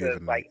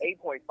 because like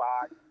 8.5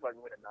 you're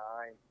flirting with a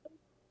 9,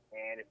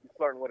 and if you're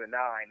flirting with a 9,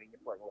 then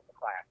you're flirting with a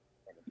classic,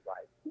 and it's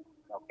like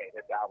okay,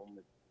 this album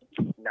is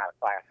not a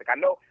classic. I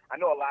know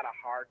a lot of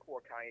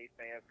hardcore Kanye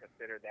fans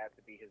consider that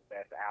to be his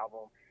best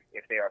album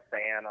if they're a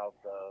fan of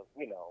the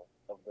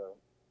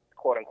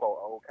quote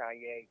unquote old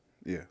Kanye.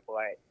 Yeah.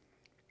 But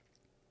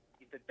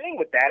the thing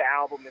with that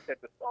album is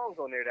that the songs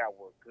on there that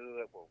were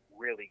good were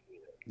really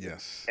good.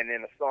 Yes. And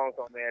then the songs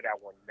on there that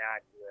were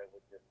not good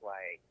were just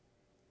like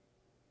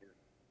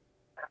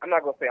I'm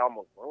not gonna say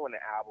almost ruined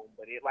the album,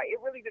 but it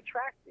really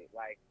detracted.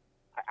 Like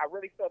I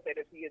really felt that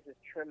if he had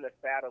just trimmed the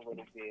fat a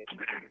little bit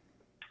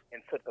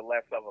and took the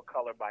less of a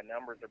color by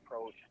numbers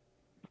approach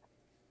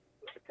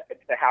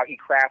to how he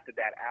crafted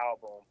that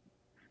album,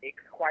 it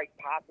quite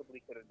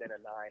possibly could have been a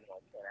 9 or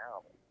 10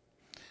 album.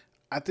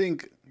 I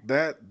think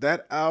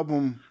that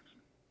album,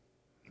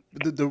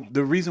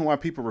 the reason why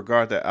people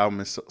regard that album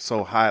is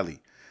so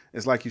highly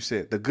is like you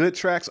said, the good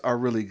tracks are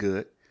really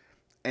good,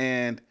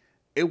 and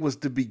it was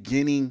the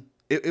beginning.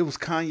 It was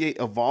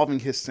Kanye evolving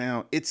his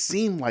sound. It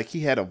seemed like he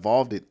had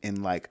evolved it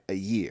in like a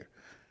year,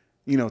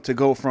 to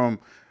go from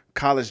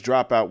College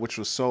Dropout, which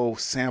was so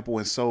sample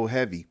and so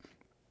heavy,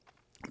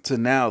 to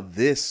now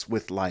this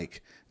with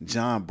like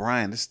John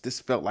Bryan.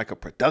 This felt like a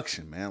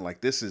production, man.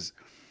 Like this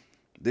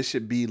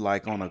should be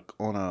like on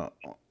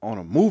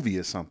a movie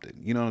or something.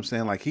 You know what I'm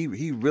saying? Like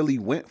he really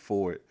went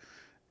for it,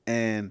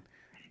 and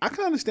I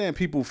can understand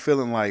people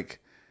feeling like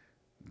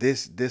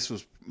this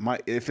was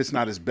if it's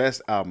not his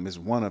best album, it's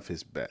one of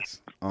his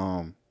best.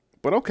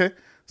 But okay,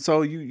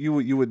 So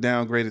you would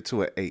downgrade it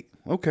to an 8.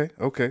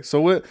 Okay.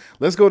 So what?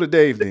 Let's go to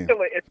Dave then.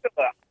 It's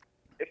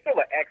still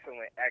an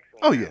excellent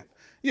Oh album.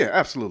 yeah,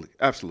 absolutely.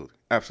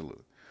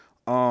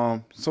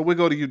 So we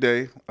go to you,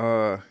 Dave.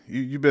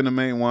 You've been the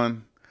main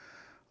one.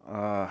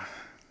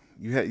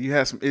 You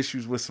had some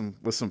issues with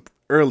some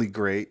early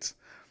grades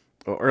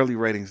or early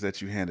ratings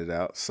that you handed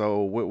out.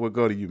 So we'll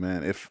go to you,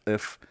 man. If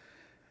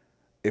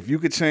you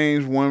could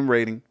change one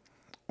rating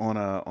on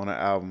an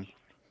album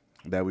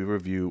that we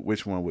reviewed,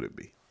 which one would it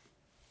be?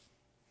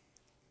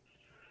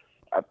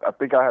 I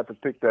think I had to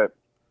pick that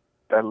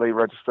late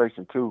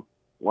registration too.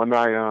 When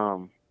I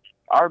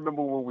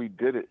remember when we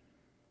did it,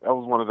 that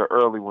was one of the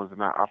early ones,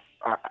 and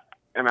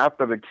and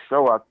after the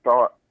show, I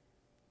thought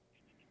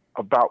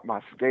about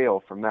my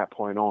scale from that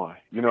point on.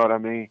 You know what I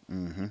mean?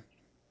 Mm-hmm.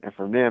 And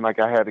from then, like,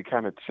 I had to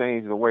kind of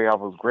change the way I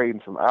was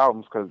grading some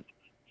albums because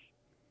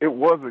it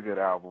was a good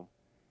album,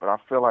 but I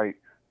feel like,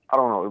 I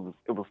don't know,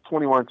 it was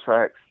 21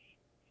 tracks,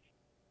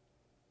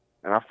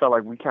 and I felt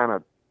like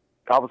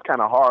I was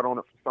kind of hard on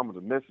it for some of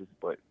the misses,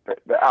 but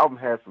the album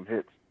had some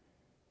hits.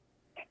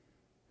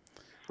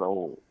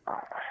 So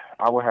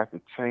I would have to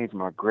change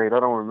my grade. I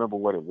don't remember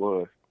what it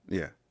was.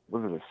 Yeah.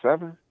 Was it a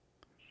 7?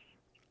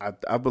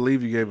 I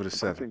believe you gave it a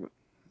 7.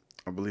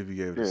 I believe you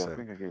gave it a 7. I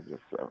think I gave it a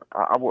 7.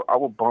 I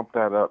would bump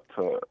that up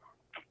to.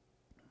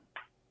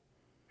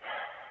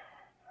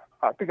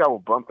 I think I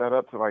would bump that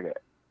up to like an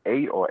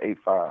 8 or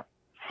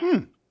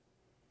 8.5.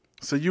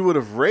 So you would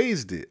have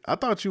raised it. I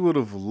thought you would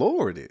have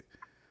lowered it.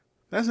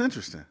 That's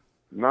interesting.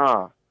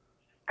 Nah,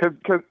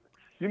 cause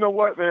you know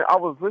what, man? I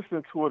was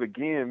listening to it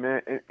again,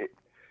 man.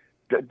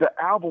 The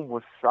album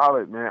was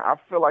solid, man. I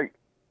feel like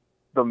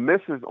the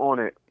misses on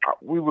it,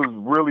 we was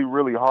really,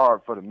 really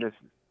hard for the misses.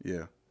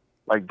 Yeah.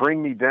 Like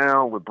Bring Me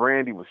Down with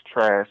Brandy was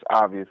trash,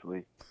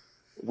 obviously.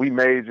 We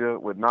Major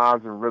with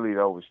Nas and Really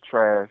though was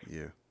trash.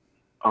 Yeah.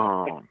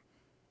 Man,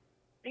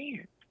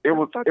 it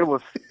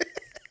was.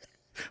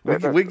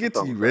 We get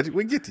to you, Reggie.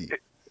 We get to you.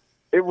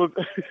 It was,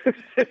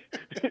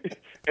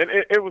 and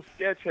it was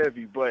sketch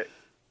heavy, but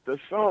the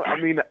song, I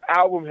mean, the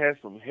album has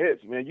some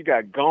hits, man. You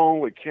got Gone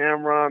with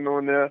Cameron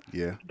on there.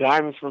 Yeah.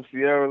 Diamonds from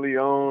Sierra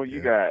Leone.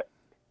 You got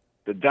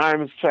the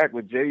Diamonds track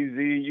with Jay-Z.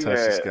 You Touch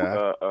the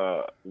Sky.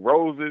 had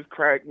Roses,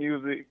 Crack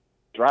Music,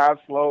 Drive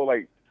Slow.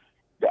 Like,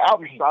 the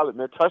album's solid,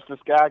 man. Touch the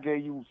Sky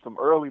gave you some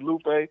early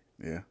Lupe.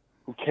 Yeah.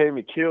 Who came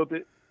and killed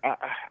it.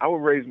 I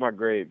would raise my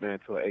grade, man,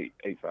 to an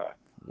 8.5.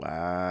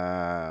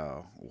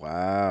 Wow.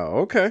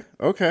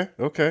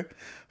 Okay.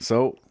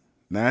 So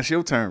now it's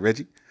your turn,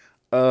 Reggie.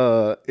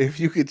 If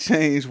you could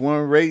change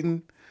one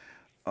rating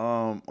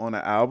on an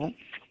album,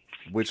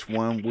 which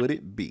one would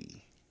it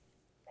be?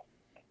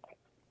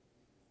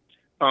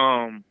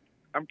 I'm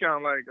kind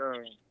of like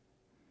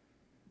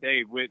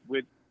Dave.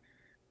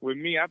 With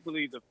me, I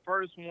believe the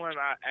first one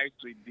I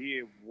actually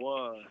did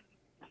was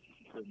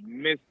the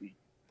Missy.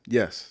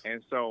 Yes.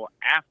 And so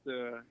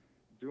after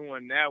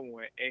doing that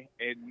one,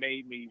 it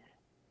made me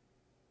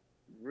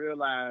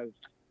realize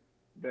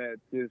that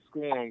this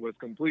scoring was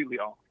completely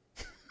off.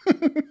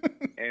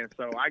 And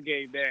so I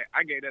gave that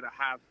a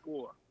high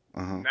score,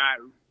 not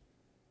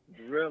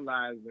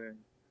realizing,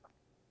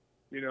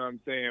 you know what I'm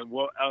saying,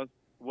 what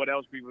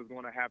else we was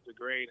going to have to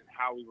grade and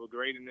how we were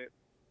grading it.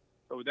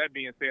 So with that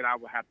being said, I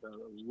would have to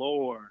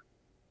lower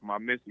my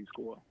Missy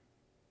score.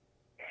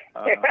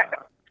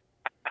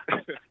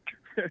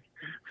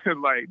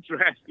 Like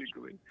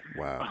drastically.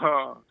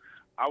 Wow.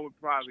 I would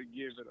probably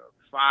give it a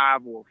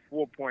 5 or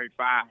 4.5.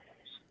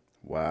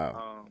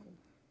 Wow.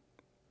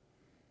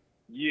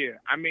 Yeah,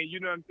 I mean, you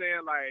know what I'm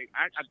saying? Like,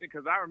 I think,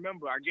 because I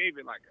remember I gave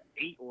it like an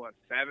 8 or a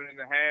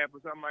 7.5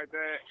 or something like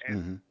that.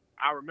 And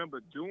I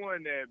remember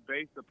doing that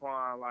based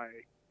upon,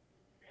 like,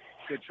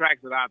 the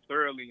tracks that I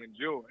thoroughly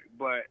enjoyed.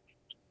 But,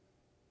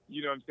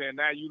 you know what I'm saying?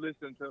 Now you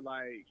listen to,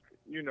 like,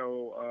 you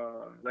know,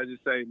 let's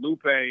just say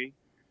Lupe,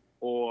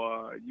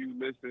 or you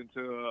listen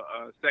to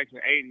Section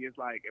 80, it's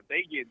like, if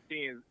they get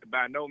 10,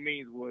 by no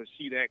means was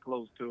she that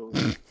close to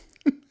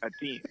a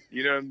 10.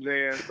 You know what I'm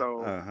saying?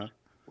 So,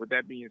 with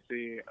that being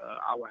said,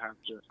 I would have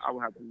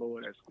to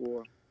lower that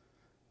score,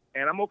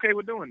 and I'm okay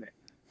with doing that.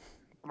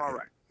 I'm all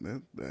right.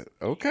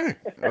 Okay.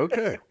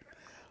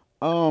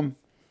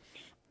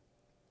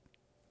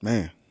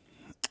 Man,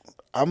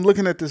 I'm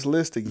looking at this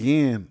list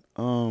again.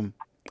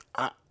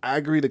 I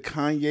agree that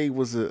Kanye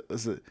was a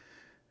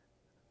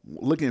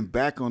looking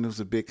back on it was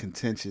a bit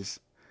contentious.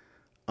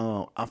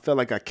 I felt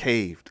like I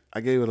caved. I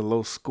gave it a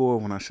low score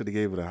when I should have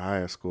gave it a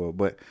higher score.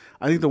 But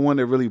I think the one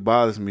that really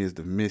bothers me is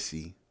the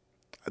Missy.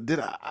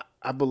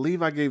 I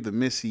believe I gave the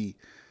Missy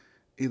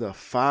either a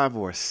 5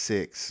 or a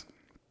 6.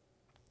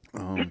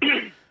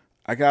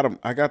 I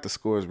got the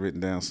scores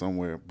written down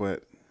somewhere,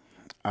 but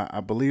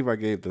I believe I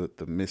gave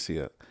the Missy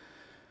a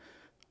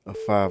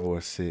 5 or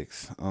a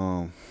 6.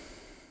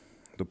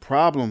 The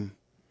problem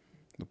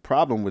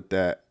with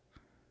that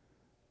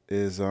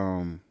is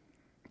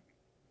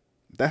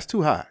that's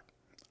too high.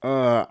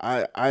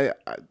 I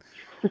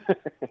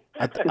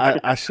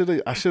should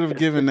have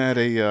given that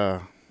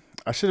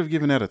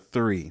a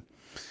 3,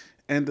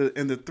 and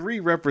the 3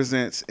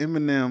 represents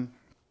Eminem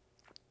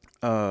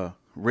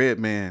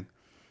Redman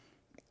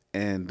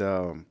and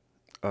the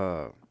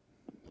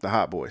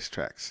Hot Boys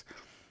tracks.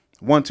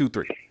 1, 2,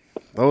 3.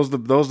 Those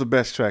the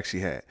best tracks she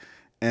had,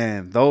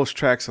 and those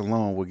tracks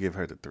alone will give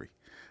her the 3.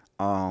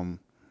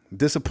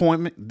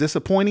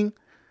 Disappointing,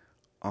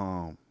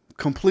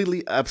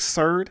 completely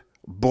absurd,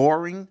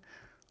 boring,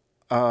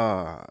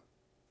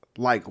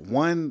 like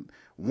one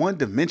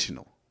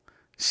dimensional.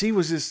 She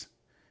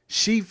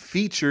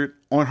featured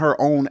on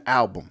her own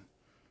album.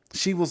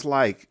 She was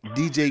like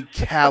DJ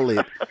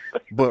Khaled,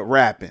 but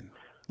rapping,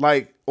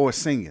 like, or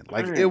singing.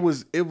 Like it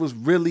was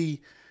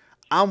really.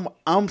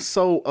 I'm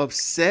so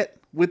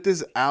upset with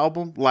this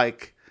album.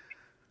 Like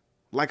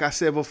I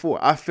said before,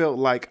 I felt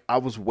like I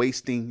was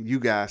wasting you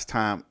guys'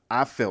 time.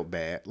 I felt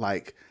bad.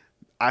 Like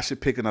I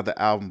should pick another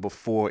album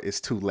before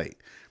it's too late.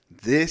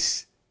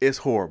 This is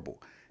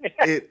horrible.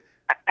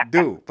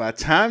 Dude, by the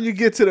time you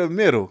get to the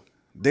middle,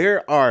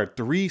 there are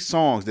 3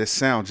 songs that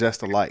sound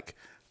just alike.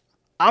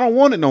 I don't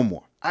want it no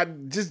more. I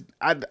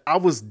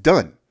was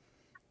done.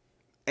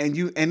 And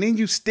then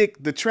you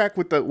stick the track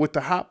with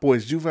the Hot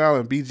Boys, Juvenile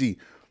and BG.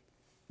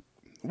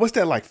 What's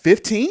that, like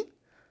 15?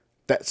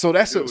 It was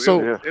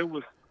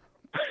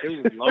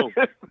low.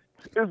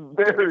 It's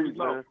very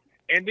low.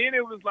 And then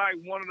it was like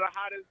one of the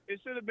hottest. It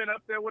should have been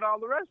up there with all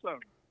the rest of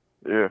them.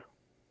 Yeah.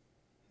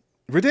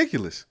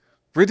 Ridiculous.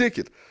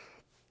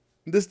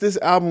 This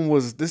album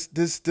was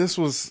this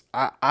was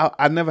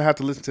I never have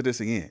to listen to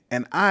this again.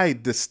 And I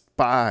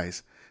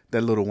despise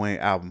that Lil Wayne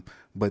album,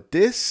 but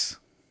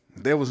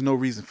there was no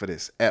reason for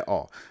this at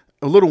all.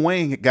 Lil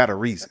Wayne got a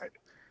reason.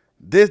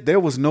 There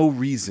was no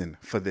reason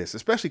for this,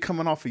 especially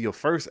coming off of your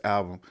first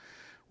album.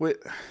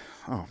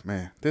 Oh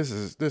man, this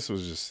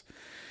was just.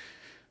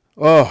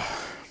 Oh,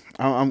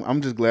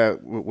 I'm just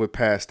glad we're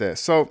past that.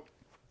 So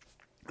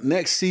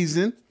next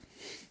season,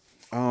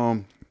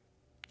 we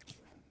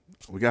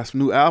got some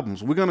new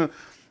albums.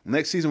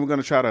 Next season we're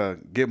gonna try to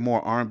get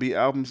more R&B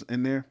albums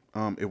in there.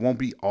 It won't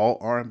be all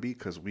R&B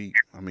because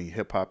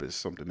hip hop is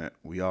something that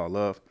we all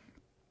love,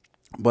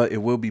 but it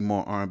will be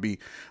more R&B.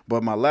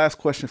 But my last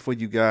question for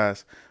you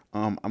guys,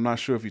 I'm not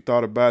sure if you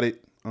thought about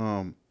it.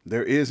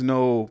 There is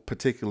no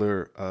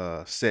particular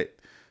set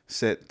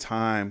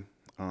time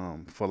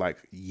for like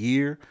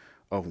year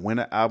of when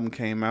an album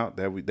came out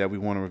that we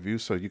want to review.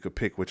 So you could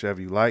pick whichever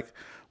you like.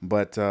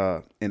 But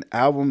an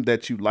album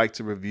that you'd like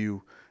to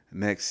review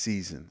next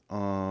season.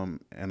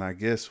 And I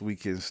guess we'll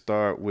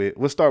start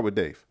with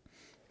Dave.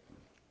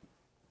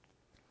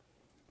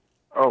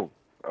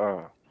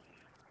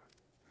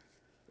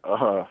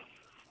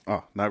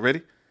 Not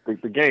ready?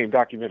 The Game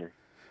documentary.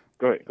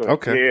 Go ahead.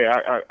 Okay.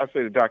 Yeah, I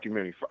say the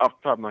documentary off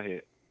the top of my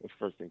head. That's the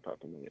first thing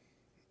popped in my head.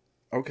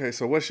 Okay,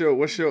 so what's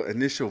your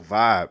initial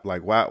vibe?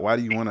 Like, why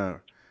do you wanna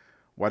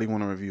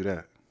review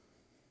that?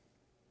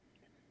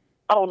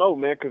 I don't know,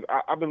 man, because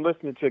I've been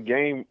listening to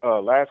Game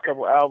last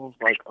couple albums.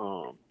 Like,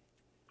 I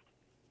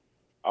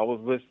was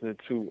listening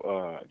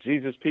to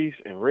Jesus Peace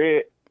and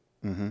Red,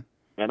 mm-hmm.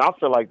 and I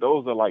feel like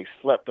those are like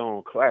slept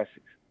on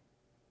classics.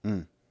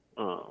 Mm.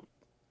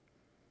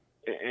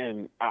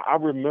 And I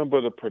remember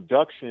the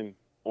production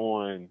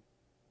on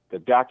the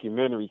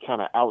documentary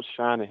kind of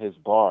outshining his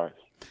bars.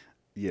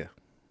 Yeah,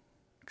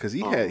 because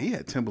he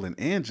had Timbaland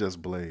and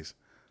Just Blaze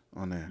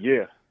on there.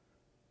 Yeah,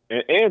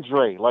 and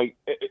Dre, like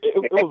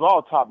it was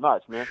all top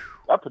notch, man.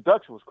 That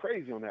production was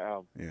crazy on that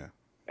album. Yeah,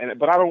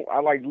 but I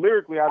like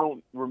lyrically, I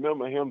don't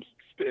remember him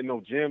spitting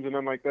no gems and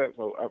nothing like that.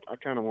 So I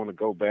kind of want to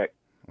go back.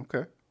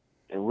 Okay.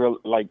 And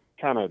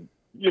kind of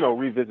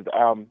revisit the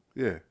album.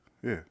 Yeah.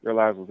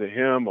 Realize, was it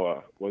him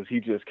or was he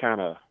just kind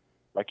of,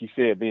 like you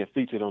said, being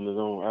featured on his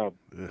own album?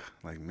 Ugh,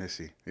 like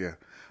Missy. Yeah.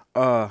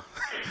 We'll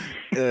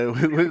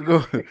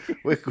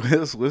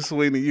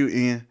swing to you,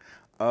 Ian.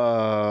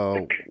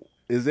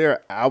 Is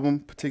there an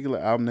particular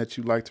album that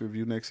you'd like to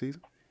review next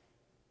season?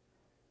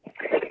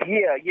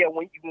 Yeah.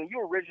 When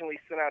you originally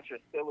sent out your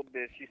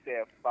syllabus, you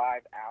said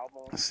 5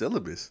 albums.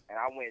 Syllabus? And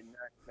I went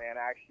nuts, man.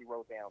 I actually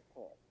wrote down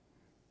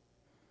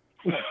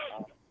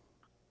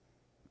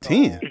 10.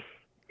 10?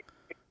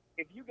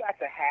 If you got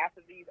to half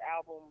of these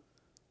albums,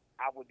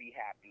 I would be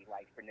happy,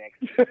 like, for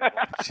next year.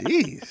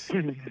 Jeez. So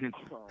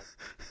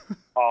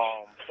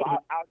I'll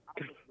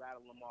just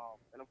rattle them off.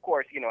 And, of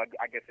course,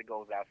 I guess it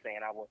goes out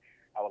saying I would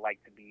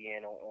like to be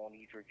in on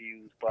these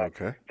reviews. But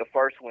okay. The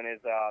first one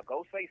is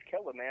Ghostface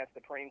Killah, man,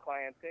 Supreme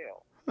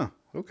Clientele. Huh,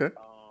 okay.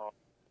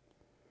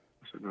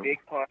 Big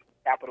Pun,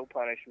 Capital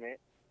Punishment.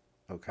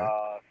 Okay.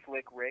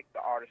 Slick Rick, The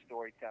Art of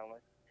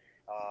Storytelling.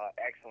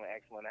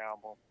 Excellent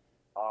album.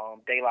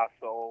 De La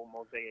Soul,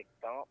 Mosaic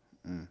Thump.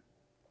 Mm.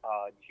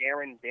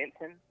 Jaron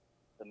Benton,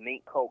 the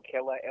Mink Coat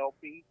Killer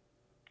LP.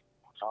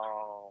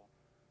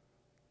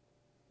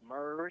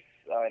 Murs,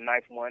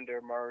 Knife Wonder,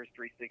 Murs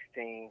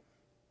 316.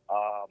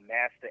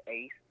 Master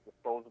Ace,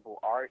 Disposable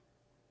Art.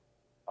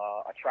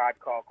 A Tribe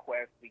Called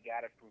Quest, We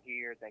Got It From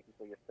Here, Thank You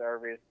For Your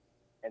Service.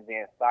 And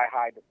then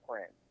Sci-Hi the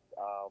Prince,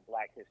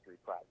 Black History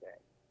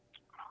Project.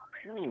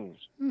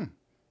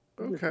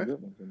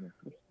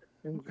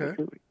 Okay.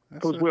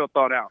 It was well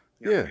thought out.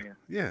 Yeah.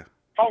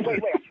 Oh,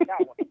 wait, I forgot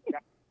one.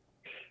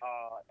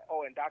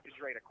 And Dr.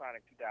 Dre, The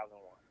Chronic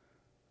 2001.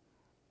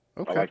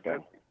 Okay. I like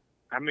that.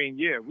 I mean,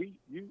 yeah,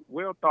 you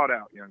well thought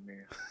out, young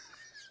man.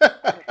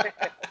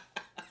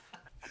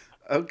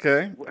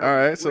 Okay. All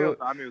right. So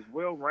I mean, it was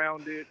well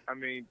rounded. I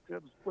mean, it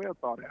was well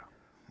thought out.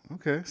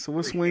 okay. So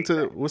we'll swing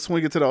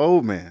it to the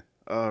old man,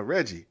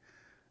 Reggie.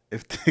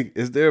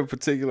 Is there a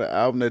particular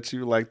album that you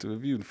would like to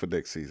review for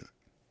next season?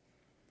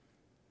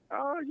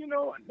 You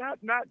know, not.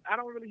 I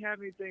don't really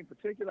have anything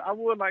particular. I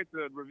would like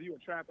to review a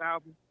trap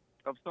album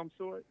of some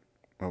sort.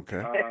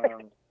 Okay.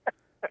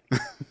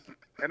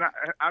 And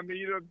I mean,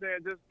 you know what I'm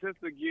saying?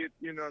 Just to get,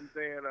 you know what I'm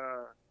saying,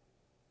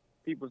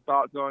 people's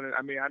thoughts on it.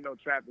 I mean, I know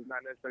trap is not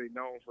necessarily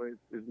known for its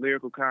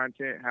lyrical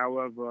content.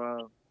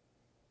 However,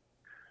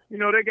 you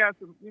know, they got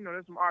some, you know,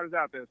 there's some artists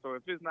out there. So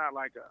if it's not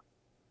like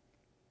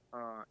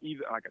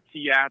either like a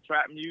T.I.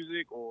 trap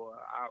music, or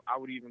I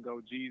would even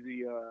go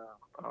Jeezy,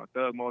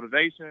 Thug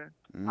Motivation.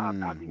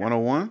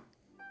 101?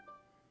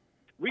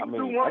 We I can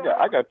mean, do one.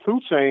 I got 2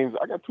 Chainz.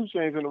 I got 2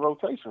 Chainz in the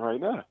rotation right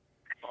now.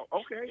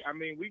 Okay, I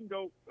mean, we can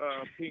go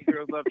Pink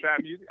Girls Love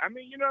Trap Music. I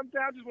mean, you know what I'm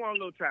saying? I just want a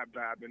little trap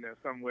vibe in there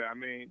somewhere. I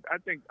mean, I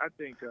think 2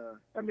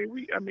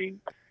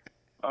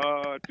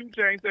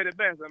 Chainz said it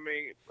best. I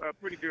mean,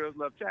 pretty girls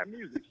love trap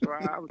music, so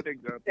I would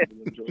think people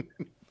enjoy it.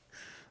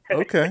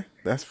 Okay,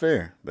 that's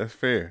fair. That's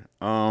fair.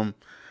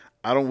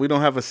 We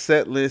don't have a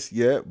set list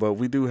yet, but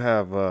we do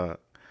have I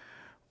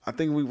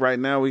think right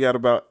now we got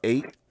about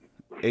 8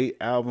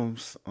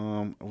 albums.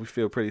 We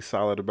feel pretty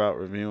solid about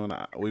reviewing.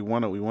 We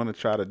want to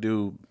try to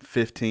do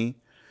 15.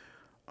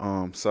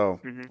 So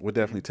we'll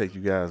definitely take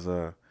you guys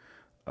we'll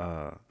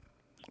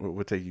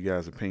take you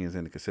guys' opinions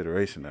into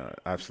consideration.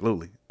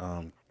 Absolutely.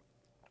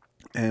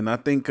 And I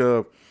think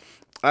I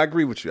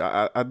agree with you.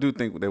 I do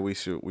think that we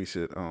should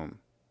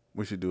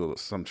do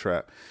some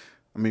trap.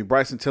 I mean,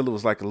 Bryson Tiller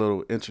was like a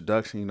little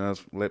introduction, you know,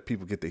 let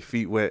people get their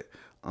feet wet.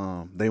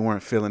 They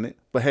weren't feeling it,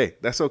 but hey,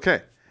 that's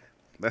okay.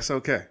 That's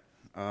okay.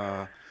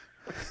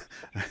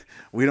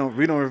 We don't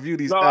review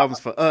these albums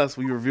for us.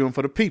 We review them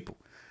for the people.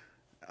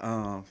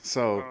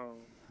 So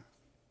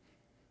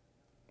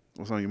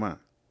what's on your mind?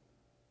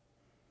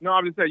 No,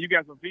 I'm just saying, you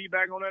got some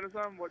feedback on that or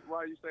something?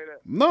 Why you say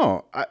that?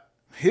 No,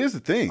 here's the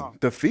thing.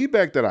 The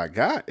feedback that I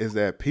got is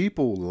that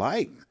people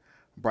like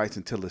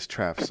Bryson Tiller's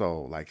trap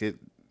soul. Like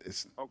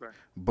it's okay.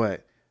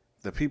 But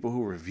the people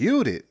who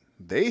reviewed it,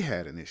 they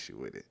had an issue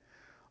with it.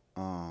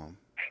 And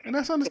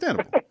that's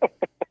understandable.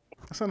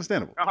 That's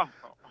understandable. Okay.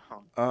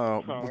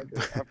 I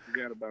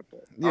forgot about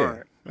that. Yeah, all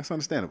right. That's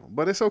understandable.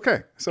 But it's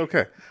okay. It's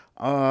okay.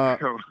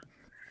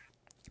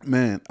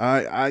 Man,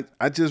 I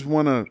just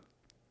want to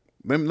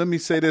let me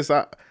say this.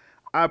 I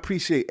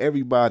appreciate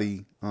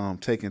everybody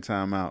taking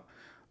time out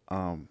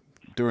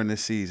during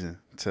this season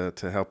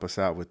to help us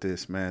out with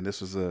this. Man,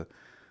 this is a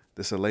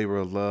labor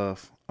of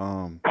love.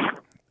 And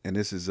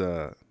this is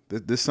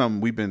this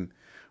something we've been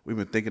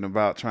thinking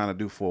about trying to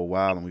do for a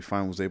while, and we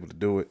finally was able to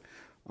do it.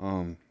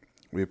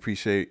 We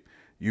appreciate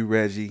you,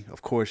 Reggie.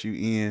 Of course, you,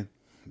 Ian,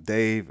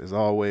 Dave, as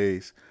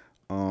always.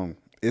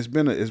 It's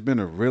been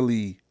a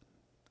really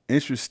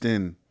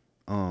interesting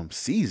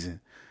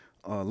season.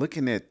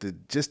 Looking at the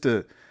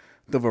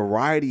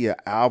variety of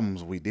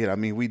albums we did. I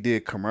mean, we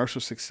did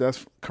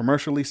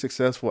commercially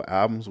successful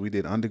albums. We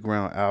did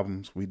underground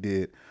albums. We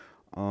did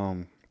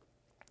albums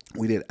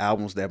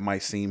that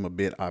might seem a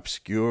bit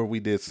obscure.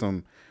 We did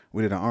an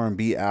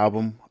R&B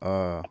album.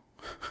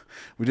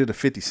 We did a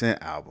 50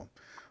 Cent album.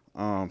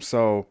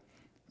 So,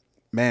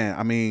 man,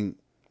 I mean,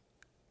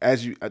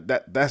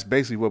 that's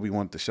basically what we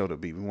wanted the show to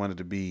be. We wanted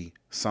to be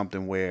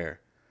something where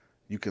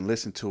you can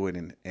listen to it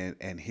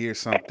and hear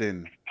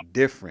something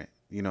different,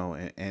 you know,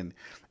 and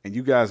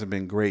you guys have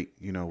been great,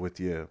 you know, with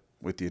your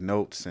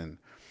notes and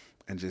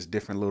just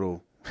different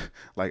little,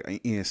 like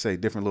Ian say,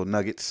 different little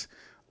nuggets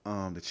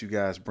that you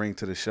guys bring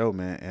to the show,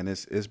 man, and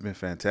it's been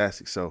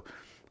fantastic. So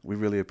we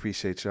really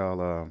appreciate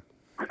y'all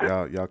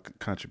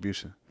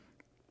contribution.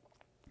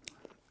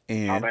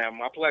 And man,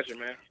 my pleasure,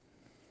 man.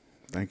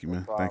 Thank you,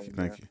 man.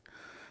 Thank you.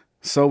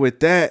 So with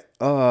that,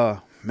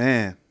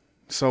 man,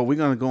 so we're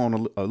gonna go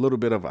on a little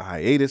bit of a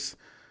hiatus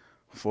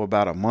for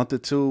about a month or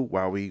two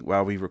while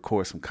we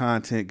record some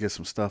content, get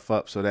some stuff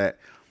up, so that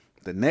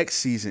the next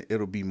season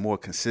it'll be more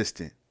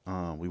consistent.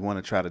 We want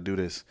to try to do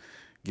this,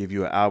 give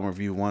you an album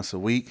review once a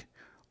week,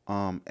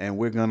 and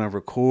we're gonna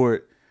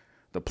record.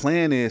 The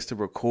plan is to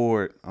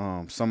record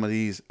some of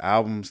these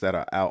albums that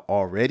are out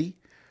already.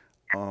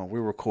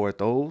 We'll record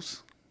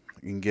those.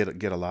 You can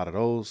get a lot of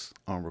those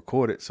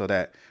recorded, so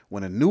that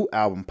when a new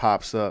album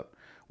pops up,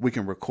 we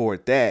can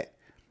record that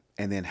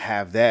and then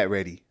have that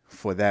ready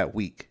for that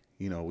week.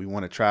 You know, we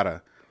want to try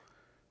to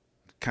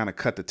kind of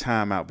cut the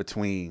time out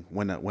between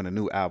when a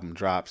new album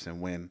drops and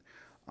when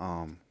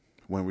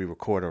we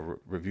record a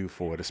review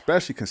for it,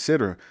 especially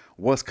considering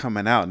what's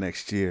coming out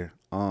next year.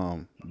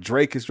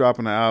 Drake is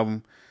dropping an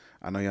album.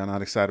 I know y'all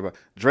not excited about.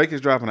 Drake is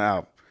dropping an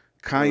album.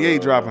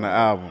 Kanye dropping an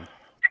album.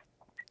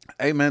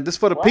 Hey man, this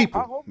for the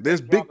people.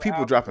 There's big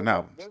people dropping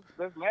albums.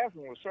 This last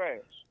one was trash.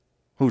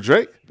 Who,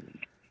 Drake?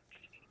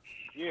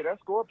 Yeah, that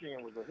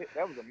Scorpion was a hit.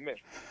 That was a miss.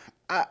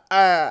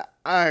 I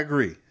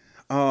agree.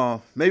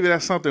 Maybe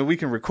that's something we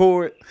can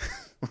record,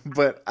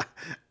 but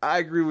I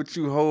agree with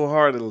you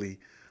wholeheartedly.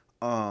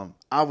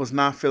 I was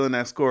not feeling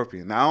that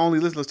Scorpion. Now I only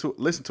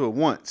listened to it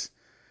once,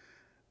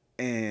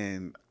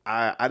 and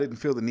I didn't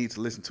feel the need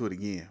to listen to it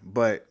again.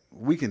 But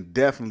we can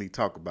definitely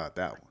talk about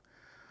that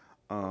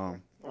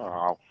one.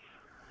 Oh,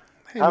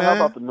 Hey how man,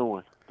 about the new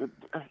one?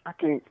 I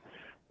can't.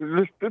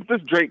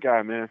 This Drake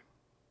guy, man.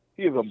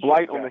 He is a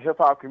blight on the hip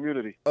hop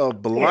community. a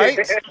blight,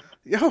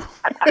 yo.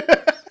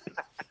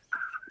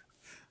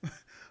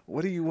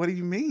 What do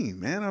you mean,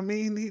 man? I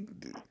mean,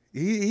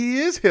 he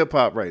is hip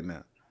hop right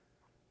now.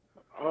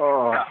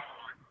 Oh,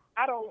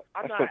 I don't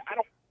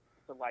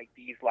to like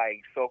these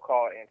like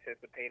so-called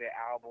anticipated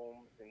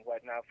albums and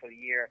whatnot for the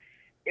year.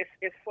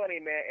 It's funny,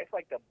 man. It's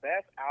like the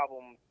best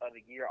albums of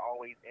the year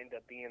always end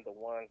up being the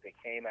ones that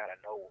came out of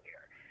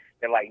nowhere.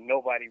 That like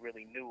nobody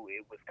really knew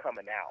it was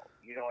coming out.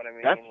 You know what I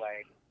mean?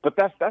 But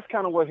that's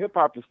kind of what hip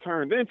hop has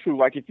turned into.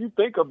 Like if you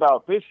think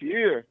about this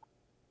year,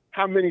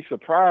 how many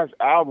surprise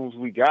albums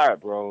we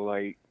got, bro?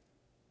 Like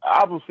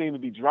albums seem to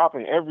be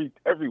dropping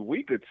every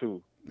week or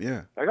two.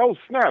 Yeah. Like, oh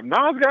snap,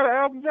 Nas got an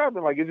album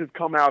dropping. Like it just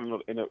come out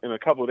in a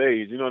couple of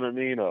days. You know what I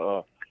mean?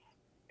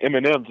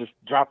 Eminem just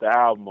dropped the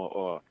album,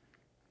 or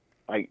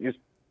like just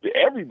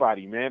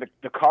everybody, man.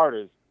 The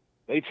Carters,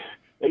 they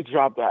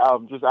dropped the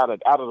album just out of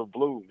the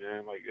blue,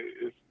 man. Like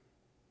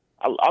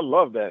I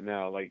love that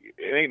now. Like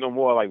it ain't no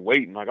more like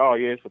waiting. Like, oh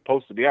yeah, it's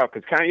supposed to be out,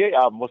 because Kanye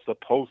album was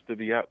supposed to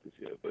be out this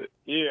year, but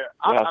Yeah,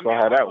 I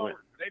saw how that went.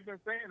 They've been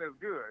saying it's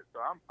good, so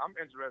I'm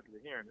interested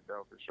in hearing it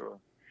though for sure.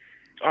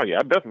 Oh yeah,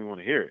 I definitely want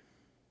to hear it.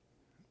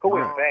 Who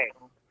is they?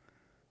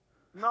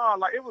 No,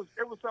 like it was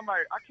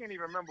somebody, I can't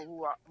even remember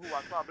who I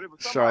saw, but it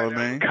was somebody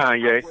Charlemagne.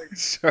 Kanye.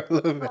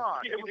 Charlemagne. No,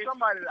 it was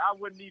somebody that I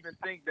wouldn't even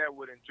think that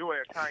would enjoy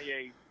a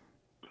Kanye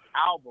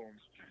album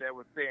that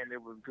was saying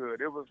it was good.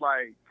 It was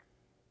like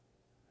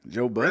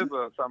Joe Budden. RZA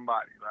or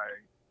somebody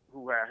like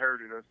who had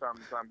heard it or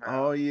something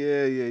somehow. Oh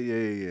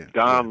yeah.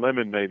 Don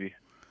Lemon, maybe.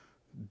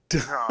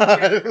 This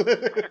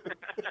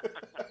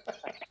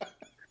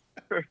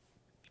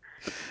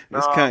No,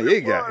 Kanye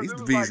it guy, was- he's it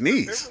the was bee's like,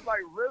 knees. It was like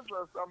RZA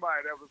or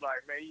somebody that was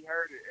like, man, he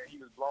heard it and he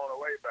was blown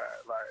away by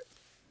it. Like,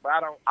 but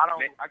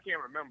I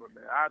can't remember,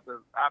 man. I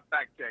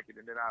fact check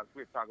it and then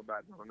we'll talk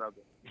about it on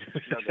another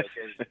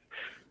occasion.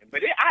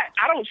 But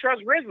I don't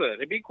trust RZA,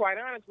 to be quite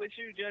honest with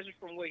you, judging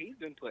from what he's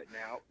been putting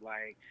out.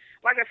 Like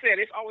I said,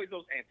 it's always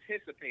those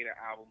anticipated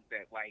albums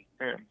that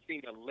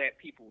seem to let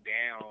people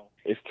down.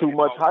 It's too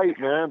much hype,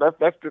 man. That's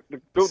the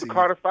See.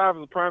 Carter 5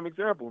 is a prime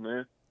example,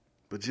 man.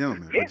 But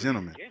gentlemen, Yeah.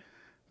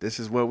 this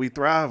is what we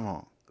thrive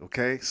on.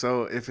 Okay,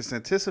 so if it's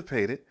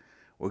anticipated,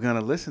 we're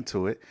gonna listen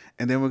to it,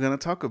 and then we're gonna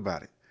talk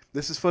about it.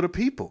 This is for the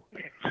people.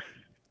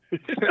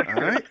 All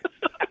right,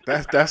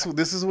 that's what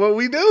this is what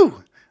we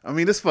do. I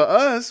mean, it's for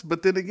us,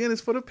 but then again, it's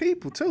for the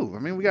people too. I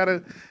mean,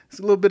 it's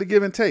a little bit of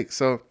give and take.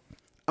 So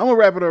I'm gonna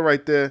wrap it up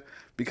right there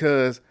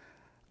because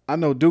I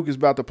know Duke is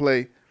about to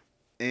play,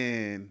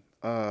 and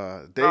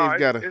Dave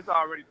It's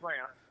already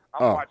playing.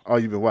 I'm watching. Oh,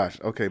 you've been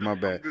watching. Okay, my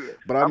bad. good.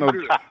 But I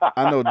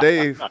know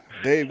Dave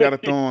got to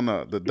throw on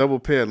the double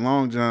pair of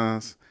long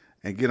johns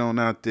and get on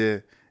out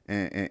there.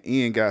 And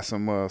Ian got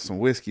some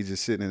whiskey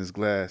just sitting in his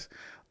glass,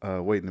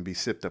 waiting to be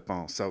sipped up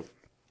on. So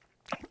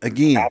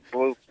again,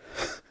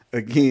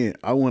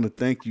 I want to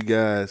thank you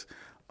guys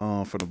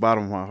from the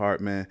bottom of my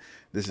heart, man.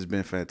 This has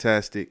been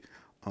fantastic,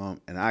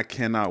 and I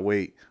cannot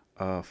wait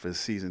for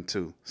season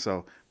 2.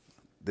 So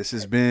this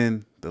has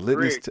been the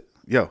Litmus.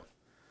 Yo.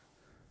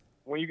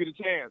 When you get a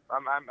chance, I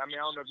mean, I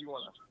don't know if you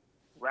want to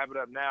wrap it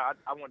up now.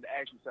 I wanted to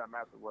ask you something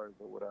afterwards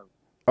or whatever.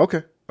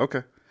 Okay.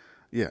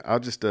 Yeah, I'll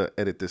just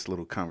edit this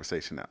little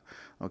conversation out.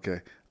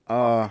 Okay.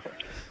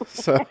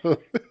 So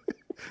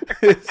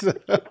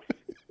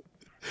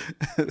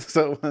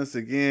once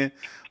again,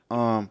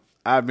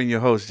 I've been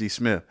your host, G.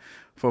 Smith.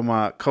 For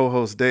my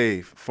co-host,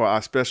 Dave. For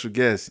our special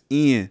guest,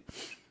 Ian,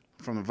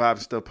 from the Vibe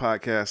and Stuff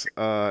podcast,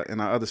 and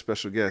our other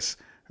special guest,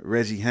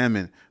 Reggie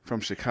Hammond from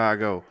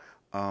Chicago.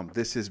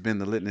 This has been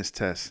the Litmus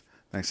Test.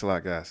 Thanks a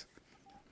lot, guys.